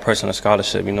a bad person a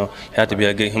scholarship, you know. You have to be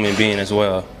a good human being as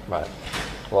well. Right.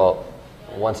 Well,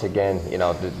 once again, you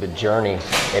know, the journey,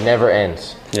 it never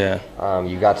ends. Yeah.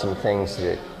 You got some things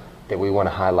that we want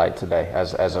to highlight today.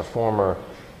 As a former,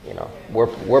 you know,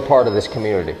 we're part of this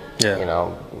community. Yeah. You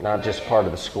know, not just part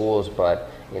of the schools, but,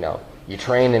 you know, you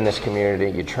train in this community,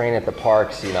 you train at the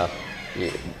parks, you know,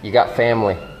 you got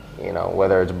family, you know,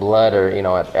 whether it's blood or, you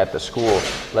know, at the school.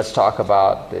 Let's talk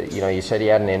about, you know, you said you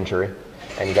had an injury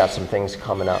and you got some things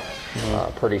coming up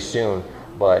pretty soon,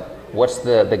 but what's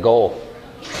the goal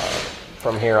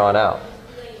from here on out?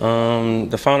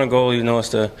 The final goal, you know, is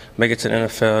to make it to the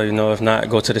NFL, you know, if not,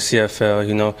 go to the CFL,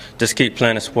 you know, just keep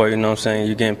playing the sport, you know what I'm saying?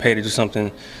 You're getting paid to do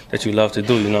something that you love to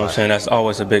do, you know what I'm saying? That's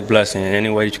always a big blessing. And any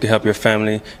way that you can help your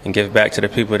family and give back to the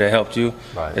people that helped you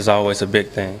is always a big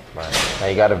thing. Right. Now,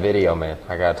 you got a video, man.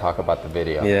 I got to talk about the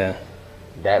video. Yeah.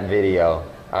 That video,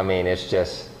 I mean, it's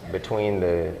just between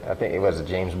I think it was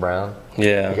James Brown.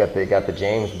 Yeah. You got the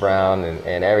James Brown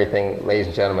and everything. Ladies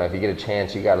and gentlemen, if you get a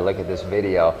chance, you got to look at this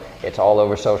video. It's all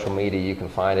over social media. You can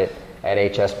find it at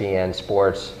HSBN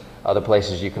Sports, other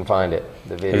places you can find it,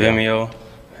 the video. Vimeo,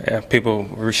 yeah, people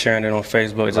resharing it on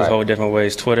Facebook, it's just whole different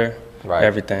ways, Twitter,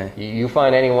 everything. You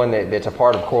find anyone that's a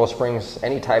part of Coral Springs,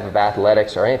 any type of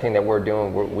athletics or anything that we're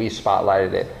doing, we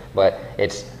spotlighted it, but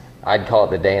I'd call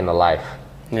it the day in the life.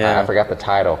 Yeah. I forgot the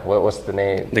title. What's the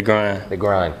name? The Grind. The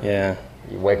Grind. Yeah.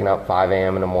 You're waking up 5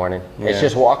 a.m. in the morning. Yeah. It's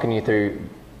just walking you through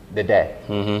the day.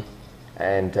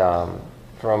 And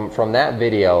from that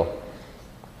video,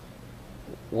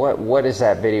 what is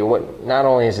that video? Not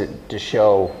only is it to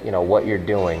show, you know, what you're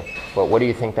doing, but what do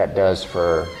you think that does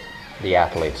for the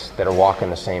athletes that are walking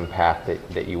the same path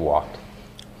that you walked?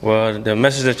 Well, the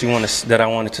message that I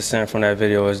wanted to send from that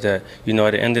video is that, you know,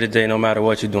 at the end of the day, no matter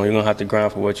what you're doing, you're going to have to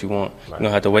grind for what you want. You're going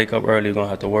to have to wake up early, you're going to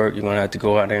have to work, you're going to have to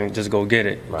go out there and just go get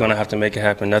it. You're going to have to make it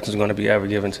happen. Nothing's going to be ever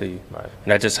given to you. And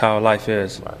that's just how life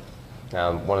is.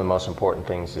 Now, one of the most important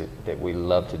things that we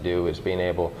love to do is being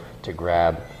able to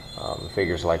grab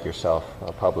figures like yourself,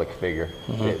 a public figure,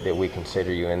 that we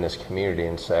consider you in this community,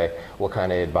 and say, what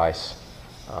kind of advice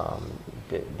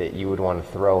that you would want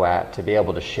to throw at to be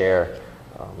able to share.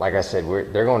 Like I said,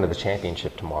 they're going to the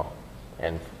championship tomorrow,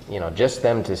 and you know, just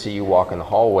them to see you walk in the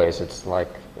hallways, it's like,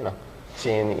 you know,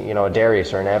 seeing, you know, a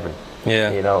Darius or an Evan,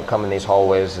 you know, come in these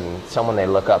hallways, and someone they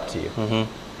look up to you,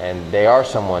 and they are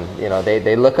someone, you know,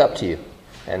 they look up to you,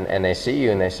 and they see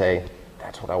you and they say,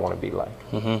 that's what I want to be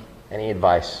like. Any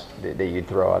advice that you'd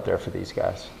throw out there for these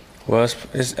guys? Well,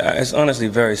 it's honestly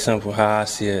very simple. How I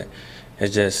see it,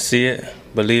 it's just see it,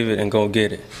 believe it, and go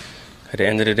get it. At the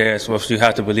end of the day, that's what you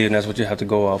have to believe, and that's what you have to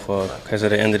go off of. Because at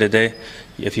the end of the day,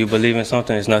 if you believe in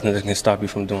something, there's nothing that can stop you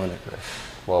from doing it.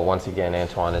 Well, once again,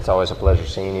 Antoine, it's always a pleasure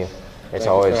seeing you. It's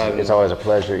always a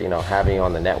pleasure, you know, having you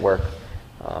on the network.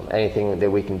 Anything that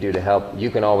we can do to help,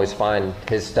 you can always find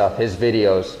his stuff, his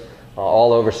videos,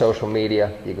 all over social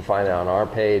media. You can find it on our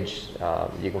page.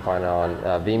 You can find it on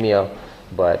Vimeo.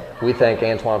 But we thank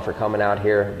Antoine for coming out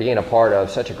here, being a part of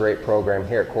such a great program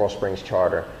here at Coral Springs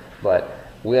Charter. But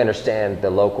we understand the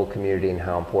local community and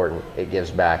how important it gives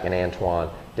back, and Antoine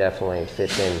definitely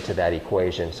fits into that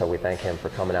equation. So we thank him for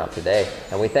coming out today,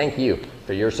 and we thank you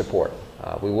for your support.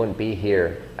 We wouldn't be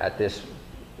here at this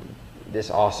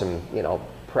awesome, you know,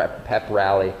 pep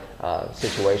rally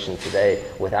situation today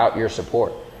without your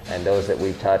support, and those that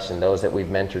we've touched and those that we've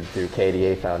mentored through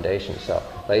KDA Foundation. So,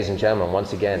 ladies and gentlemen,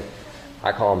 once again,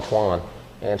 I call him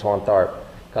Antoine Tharp,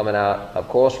 coming out of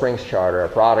Coral Springs Charter, a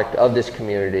product of this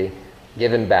community,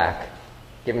 giving back,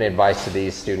 giving advice to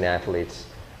these student athletes,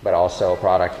 but also a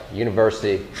product,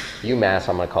 University, UMass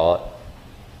I'm going to call it,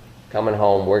 coming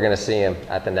home. We're going to see him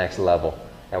at the next level,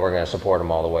 and we're going to support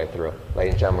him all the way through.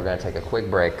 Ladies and gentlemen, we're going to take a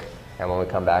quick break, and when we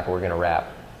come back, we're going to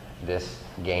wrap this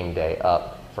game day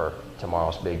up for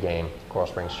tomorrow's big game, Coral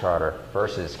Springs Charter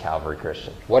versus Calvary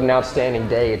Christian. What an outstanding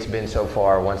day it's been so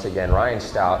far. Once again, Ryan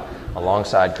Stout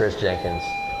alongside Chris Jenkins.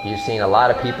 You've seen a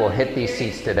lot of people hit these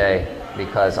seats today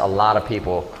because a lot of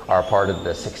people are a part of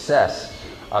the success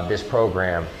of this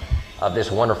program, of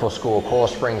this wonderful school, Coral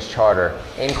Springs Charter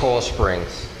in Coral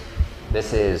Springs.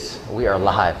 We are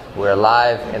live. We're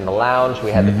live in the lounge.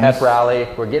 We had the pep rally.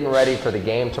 We're getting ready for the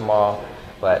game tomorrow,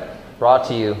 but brought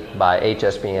to you by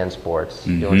HSBN Sports,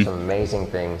 doing some amazing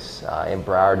things in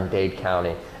Broward and Dade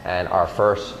County, and our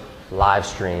first live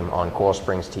stream on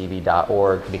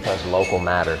coralspringstv.org, because local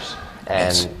matters.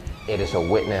 And it is a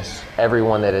witness.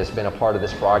 Everyone that has been a part of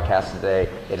this broadcast today,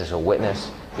 it is a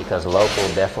witness, because local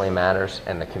definitely matters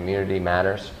and the community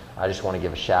matters. I just want to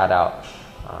give a shout out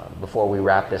before we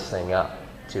wrap this thing up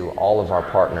to all of our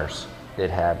partners that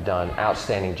have done an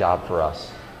outstanding job for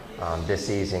us this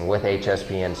season with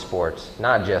HSBN Sports.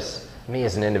 Not just me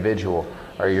as an individual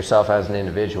or yourself as an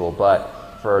individual,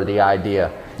 but for the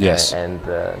idea and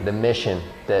the mission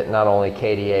that not only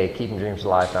KDA, Keeping Dreams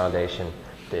Alive Foundation,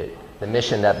 the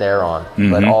mission that they're on,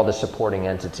 but all the supporting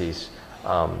entities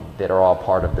that are all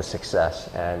part of the success.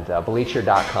 And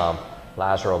Bleacher.com,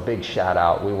 Lazaro, big shout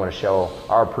out. We want to show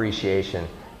our appreciation.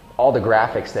 All the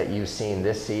graphics that you've seen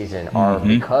this season are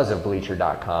because of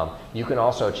Bleacher.com. You can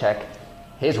also check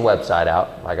his website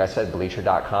out. Like I said,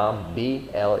 Bleacher.com,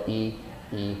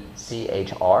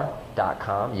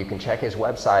 BLEECHR.com. You can check his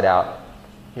website out.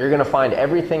 You're going to find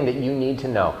everything that you need to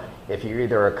know. If you're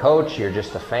either a coach, you're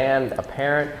just a fan, a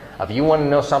parent, if you want to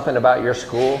know something about your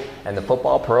school and the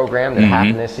football program that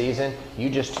happened this season, you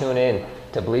just tune in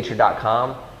to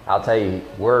Bleacher.com. I'll tell you,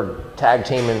 we're tag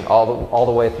teaming all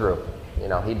the way through. You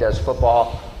know, he does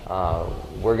football.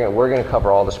 We're gonna cover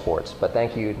all the sports. But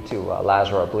thank you to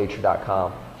Lazaro at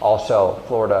Bleacher.com. Also,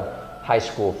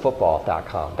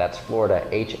 FloridaHighSchoolFootball.com. That's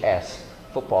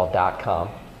FloridaHSFootball.com.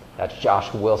 That's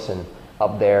Josh Wilson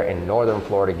up there in northern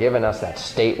Florida, giving us that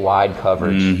statewide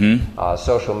coverage.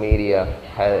 Social media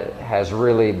has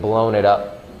really blown it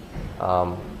up,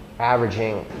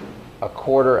 averaging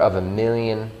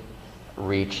 250,000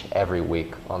 reach every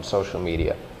week on social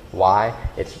media. Why?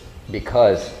 It's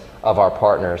because of our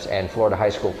partners, and Florida High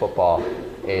School Football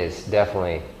is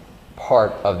definitely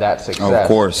part of that success. Of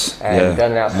course. And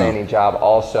done an outstanding job.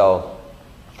 Also,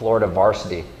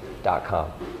 FloridaVarsity.com,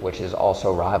 which is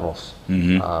also Rivals.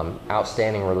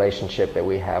 Outstanding relationship that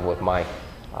we have with Mike.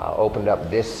 Opened up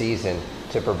this season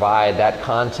to provide that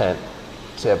content,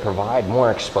 to provide more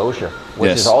exposure,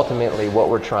 which is ultimately what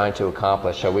we're trying to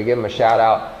accomplish. So we give them a shout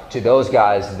out to those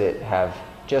guys that have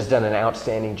just done an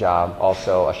outstanding job.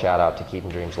 Also a shout out to Keeping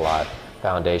Dreams Alive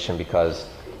Foundation, because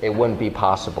it wouldn't be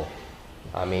possible.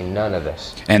 I mean, none of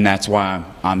this. And that's why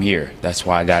I'm here. That's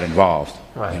why I got involved.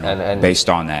 Right. You know, based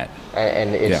on that.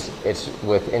 And it's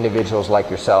with individuals like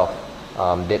yourself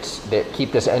that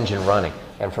keep this engine running.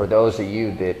 And for those of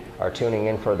you that are tuning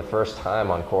in for the first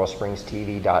time on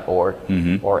coralspringstv.org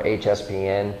or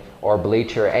HSPN or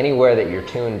Bleacher, anywhere that you're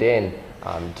tuned in,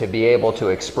 to be able to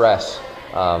express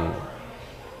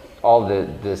all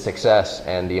the success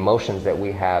and the emotions that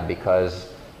we have, because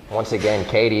once again,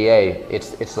 KDA,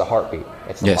 it's the heartbeat.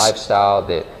 It's the lifestyle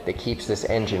that keeps this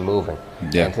engine moving.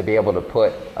 And to be able to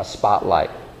put a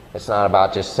spotlight, it's not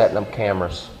about just setting up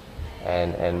cameras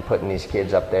and putting these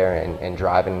kids up there and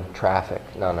driving traffic.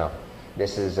 No.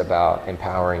 This is about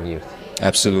empowering youth.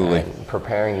 Absolutely. And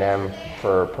preparing them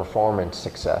for performance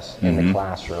success in the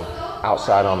classroom,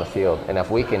 outside on the field. And if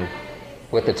we can,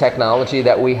 with the technology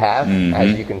that we have,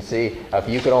 as you can see, if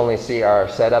you could only see our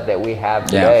setup that we have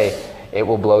today, it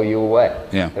will blow you away.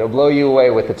 It'll blow you away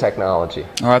with the technology.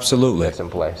 Oh, absolutely. That's in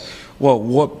place. Well,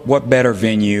 what better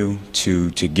venue to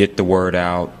get the word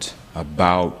out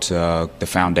about the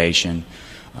foundation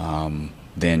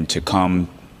than to come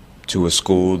to a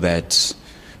school that's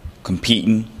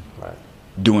competing,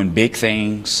 doing big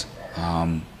things.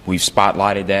 We've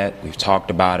spotlighted that. We've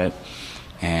talked about it.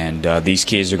 And these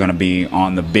kids are going to be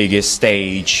on the biggest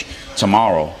stage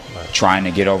tomorrow, trying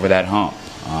to get over that hump.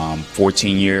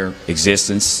 14-year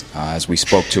existence, as we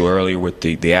spoke to earlier with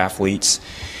the athletes,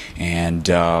 and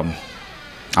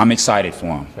I'm excited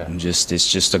for them. It's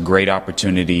just a great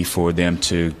opportunity for them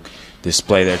to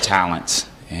display their talents,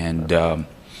 and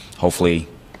hopefully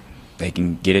they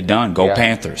can get it done. Go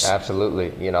Panthers!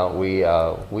 Absolutely. You know,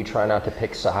 we try not to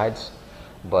pick sides,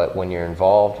 but when you're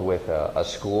involved with a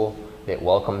school that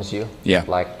welcomes you,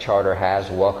 like Charter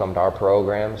has welcomed our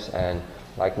programs, and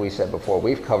like we said before,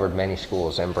 we've covered many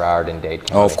schools in Broward and Dade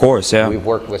County. Oh, of course, We've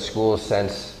worked with schools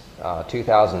since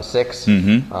 2006.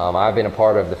 I've been a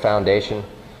part of the foundation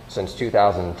since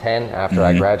 2010. After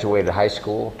I graduated high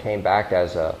school, came back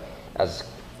as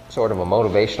sort of a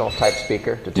motivational type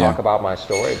speaker to talk about my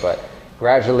story. But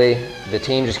gradually, the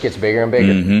team just gets bigger and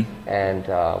bigger, and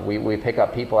we pick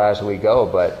up people as we go.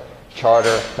 But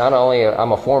Charter, not only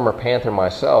I'm a former Panther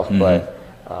myself, but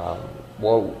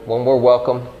when we're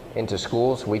welcome into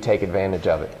schools, we take advantage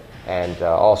of it. And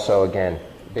also, again,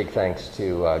 big thanks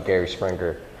to Gary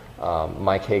Springer,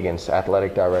 Mike Higgins,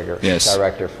 athletic director,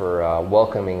 for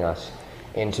welcoming us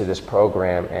into this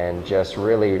program and just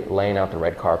really laying out the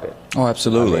red carpet. Oh,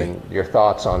 absolutely. I mean, your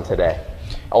thoughts on today?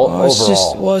 Well,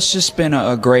 Overall. it's just been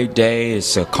a great day.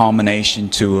 It's a culmination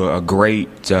to a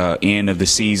great end of the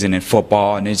season in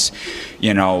football, and it's,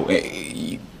 you know,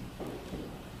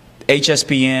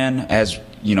 HSPN, as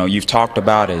you know, you've talked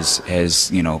about,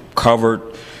 has you know, covered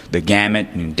the gamut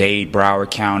in Dade,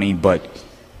 Broward County, but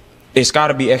it's got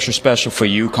to be extra special for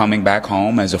you coming back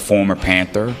home as a former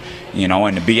Panther, you know,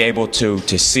 and to be able to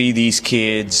see these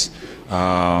kids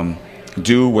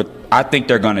do what I think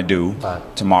they're going to do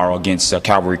tomorrow against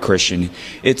Calvary Christian.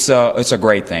 It's a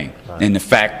great thing. And the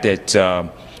fact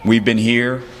that we've been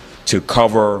here to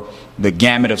cover the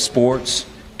gamut of sports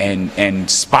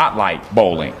and spotlight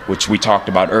bowling, which we talked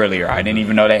about earlier. I didn't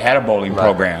even know they had a bowling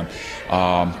program.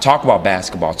 Talk about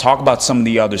basketball. Talk about some of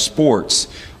the other sports.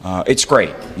 It's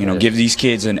great. You know, give these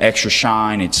kids an extra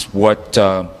shine. It's what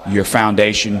your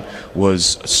foundation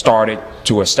was started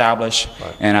to establish,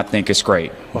 and I think it's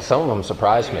great. Well, some of them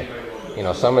surprised me. You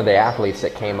know, some of the athletes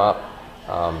that came up,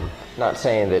 not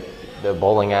saying that the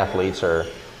bowling athletes are,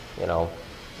 you know,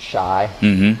 shy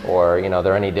or, you know,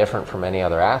 they're any different from any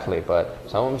other athlete, but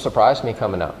some of them surprised me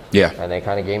coming up. Yeah. And they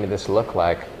kind of gave me this look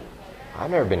like, I've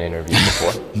never been interviewed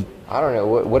before. I don't know,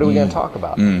 what are we going to talk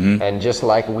about? And just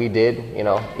like we did, you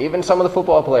know, even some of the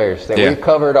football players that we've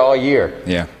covered all year.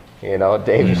 Yeah. You know,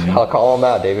 David, I'll call him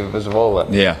out, David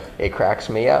Vizvola. Yeah. It cracks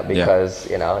me up because,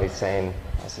 you know, he's saying,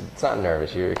 I said, it's not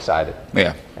nervous, you're excited.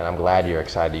 Yeah. And I'm glad you're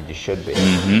excited, you should be.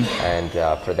 And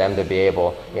for them to be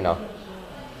able, you know,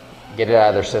 get it out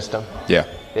of their system. Yeah.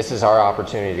 This is our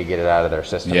opportunity to get it out of their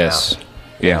system Yes. now.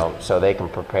 Yeah. You know, so they can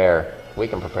prepare, we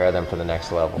can prepare them for the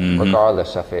next level.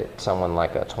 Regardless if it's someone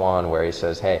like a Twan where he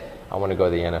says, hey, I want to go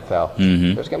to the NFL.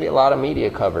 There's going to be a lot of media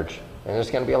coverage, and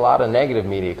there's going to be a lot of negative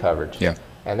media coverage. Yeah.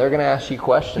 And they're going to ask you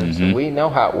questions. And we know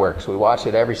how it works. We watch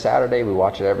it every Saturday. We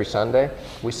watch it every Sunday.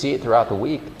 We see it throughout the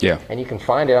week. Yeah. And you can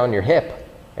find it on your hip.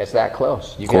 It's that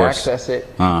close. You can access it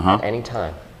at any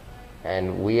time.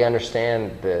 And we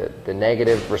understand the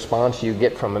negative response you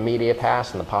get from a media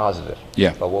pass and the positive.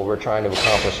 Yeah. But what we're trying to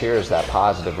accomplish here is that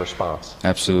positive response.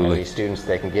 Absolutely. And these students,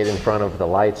 they can get in front of the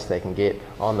lights, they can get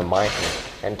on the mic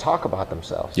and talk about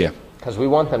themselves. Yeah. Because we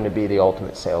want them to be the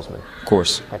ultimate salesman. Of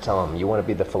course. I tell them, you want to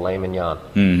be the filet mignon.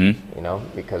 You know,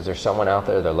 because there's someone out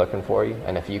there, they're looking for you.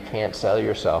 And if you can't sell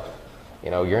yourself, you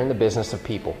know, you're in the business of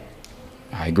people.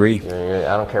 I agree.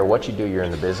 I don't care what you do, you're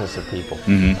in the business of people.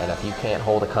 And if you can't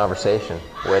hold a conversation,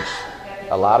 which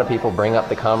a lot of people bring up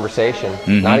the conversation,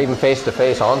 not even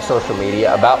face-to-face, on social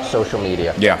media, about social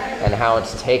media. Yeah. And how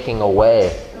it's taking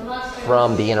away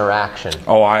from the interaction.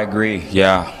 Oh, I agree.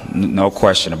 Yeah, no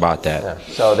question about that. Yeah.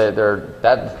 So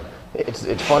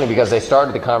it's funny because they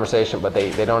started the conversation, but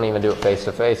they don't even do it face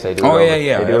to face. They do. Oh, it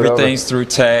yeah. They do Everything's through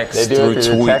text, through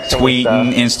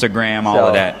tweeting, Instagram, all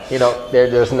of that. You know,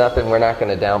 there's nothing. We're not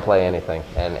going to downplay anything,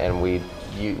 and we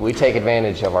take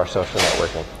advantage of our social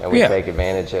networking, and we take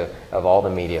advantage of all the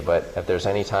media. But if there's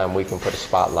any time we can put a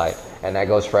spotlight, and that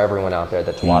goes for everyone out there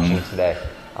that's watching today,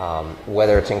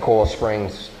 whether it's in Coral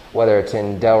Springs, whether it's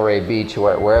in Delray Beach,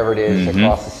 wherever it is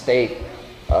across the state,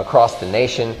 across the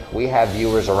nation, we have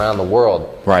viewers around the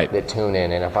world that tune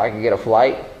in. And if I could get a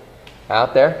flight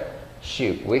out there,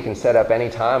 shoot, we can set up any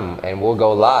time and we'll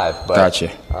go live. But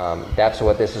gotcha. That's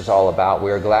what this is all about.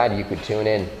 We're glad you could tune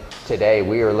in today.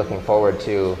 We are looking forward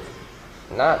to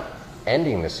not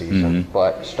ending the season,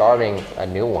 but starting a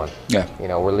new one. Yeah. You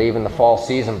know, we're leaving the fall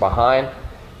season behind.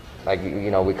 Like, you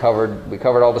know, we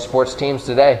covered all the sports teams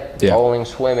today. Yeah. Bowling,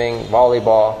 swimming,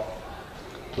 volleyball.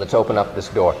 Let's open up this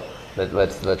door.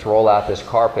 Let's roll out this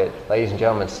carpet. Ladies and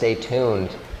gentlemen, stay tuned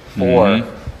for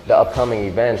the upcoming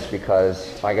events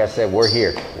because, like I said, we're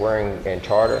here. We're in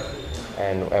charter,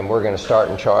 and we're going to start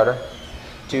in charter.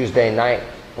 Tuesday night,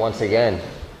 once again,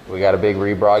 we got a big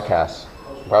rebroadcast.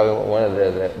 Probably one of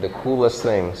the coolest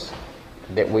things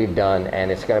that we've done, and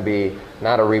it's going to be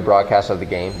not a rebroadcast of the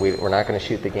game. We're not going to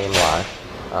shoot the game live,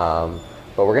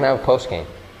 but we're going to have a post game.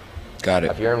 Got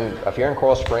it. If you're in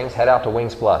Coral Springs, head out to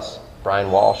Wings Plus.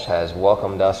 Brian Walsh has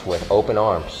welcomed us with open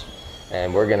arms,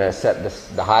 and we're going to set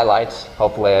the highlights.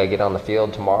 Hopefully I get on the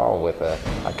field tomorrow with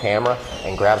a camera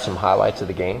and grab some highlights of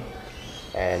the game,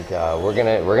 and we're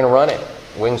gonna run it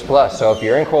Wings Plus. So if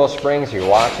you're in Coral Springs, you're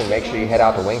watching, make sure you head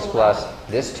out to Wings Plus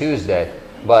this Tuesday.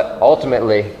 But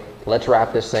ultimately, let's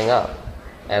wrap this thing up,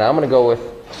 and I'm going to go with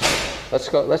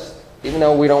let's even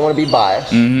though we don't want to be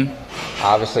biased.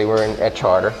 Obviously, we're at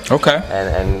charter. Okay.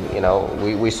 And you know,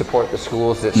 we support the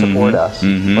schools that support us.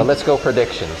 But let's go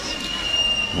predictions.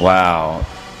 Wow.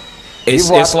 You've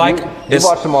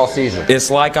watched them all season.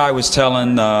 It's like I was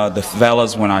telling the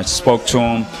fellas when I spoke to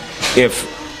them,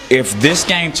 if if this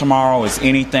game tomorrow is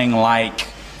anything like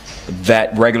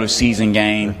that regular season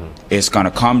game, it's going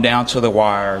to come down to the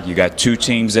wire. You got two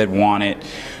teams that want it.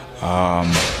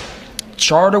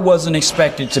 Charter wasn't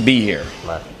expected to be here,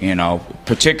 you know,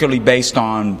 particularly based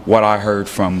on what I heard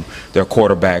from their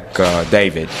quarterback,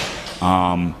 David.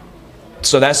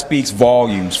 So that speaks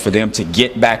volumes for them to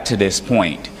get back to this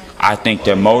point. I think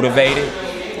they're motivated.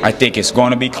 I think it's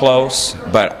going to be close,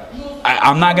 but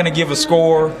I'm not going to give a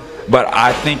score, but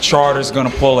I think Charter's going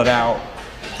to pull it out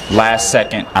last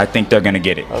second. I think they're going to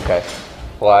get it. Okay.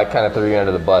 Well, I kind of threw you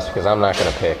under the bus because I'm not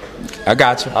going to pick. I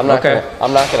got you. I'm not going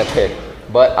to pick.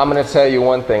 But I'm going to tell you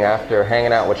one thing. After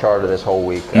hanging out with Charter this whole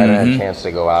week, I didn't have a chance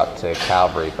to go out to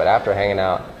Calvary. But after hanging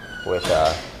out with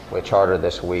Charter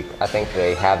this week, I think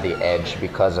they have the edge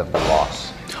because of the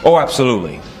loss. Oh,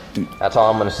 absolutely. That's all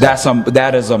I'm going to say.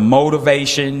 That is a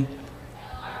motivation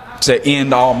to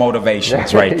end all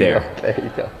motivations right there. There you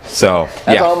go. So,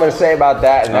 that's all I'm going to say about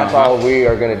that, and that's all we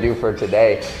are going to do for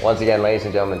today. Once again, ladies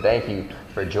and gentlemen, thank you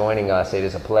for joining us. It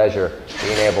is a pleasure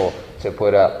being able to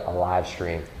put up a live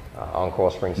stream on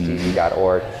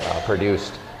CoralSpringsTV.org,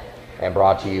 produced and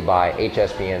brought to you by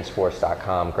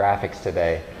hsbnsports.com. Graphics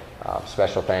today.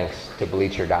 Special thanks to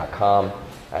Bleacher.com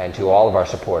and to all of our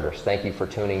supporters. Thank you for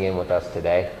tuning in with us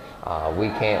today. We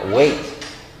can't wait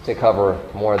to cover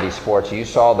more of these sports. You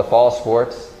saw the fall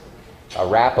sports, a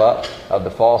wrap-up of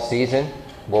the fall season.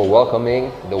 We're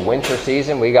welcoming the winter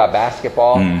season. We got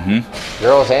basketball,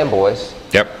 girls and boys.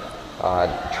 Yep.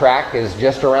 Track is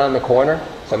just around the corner,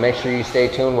 so make sure you stay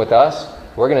tuned with us.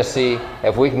 We're going to see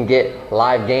if we can get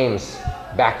live games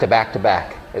back to back to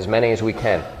back, as many as we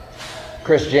can.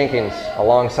 Chris Jenkins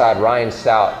alongside Ryan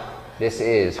Stout. This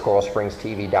is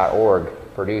CoralSpringsTV.org,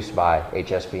 produced by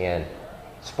HSBN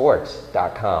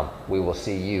Sports.com. We will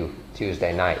see you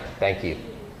Tuesday night. Thank you.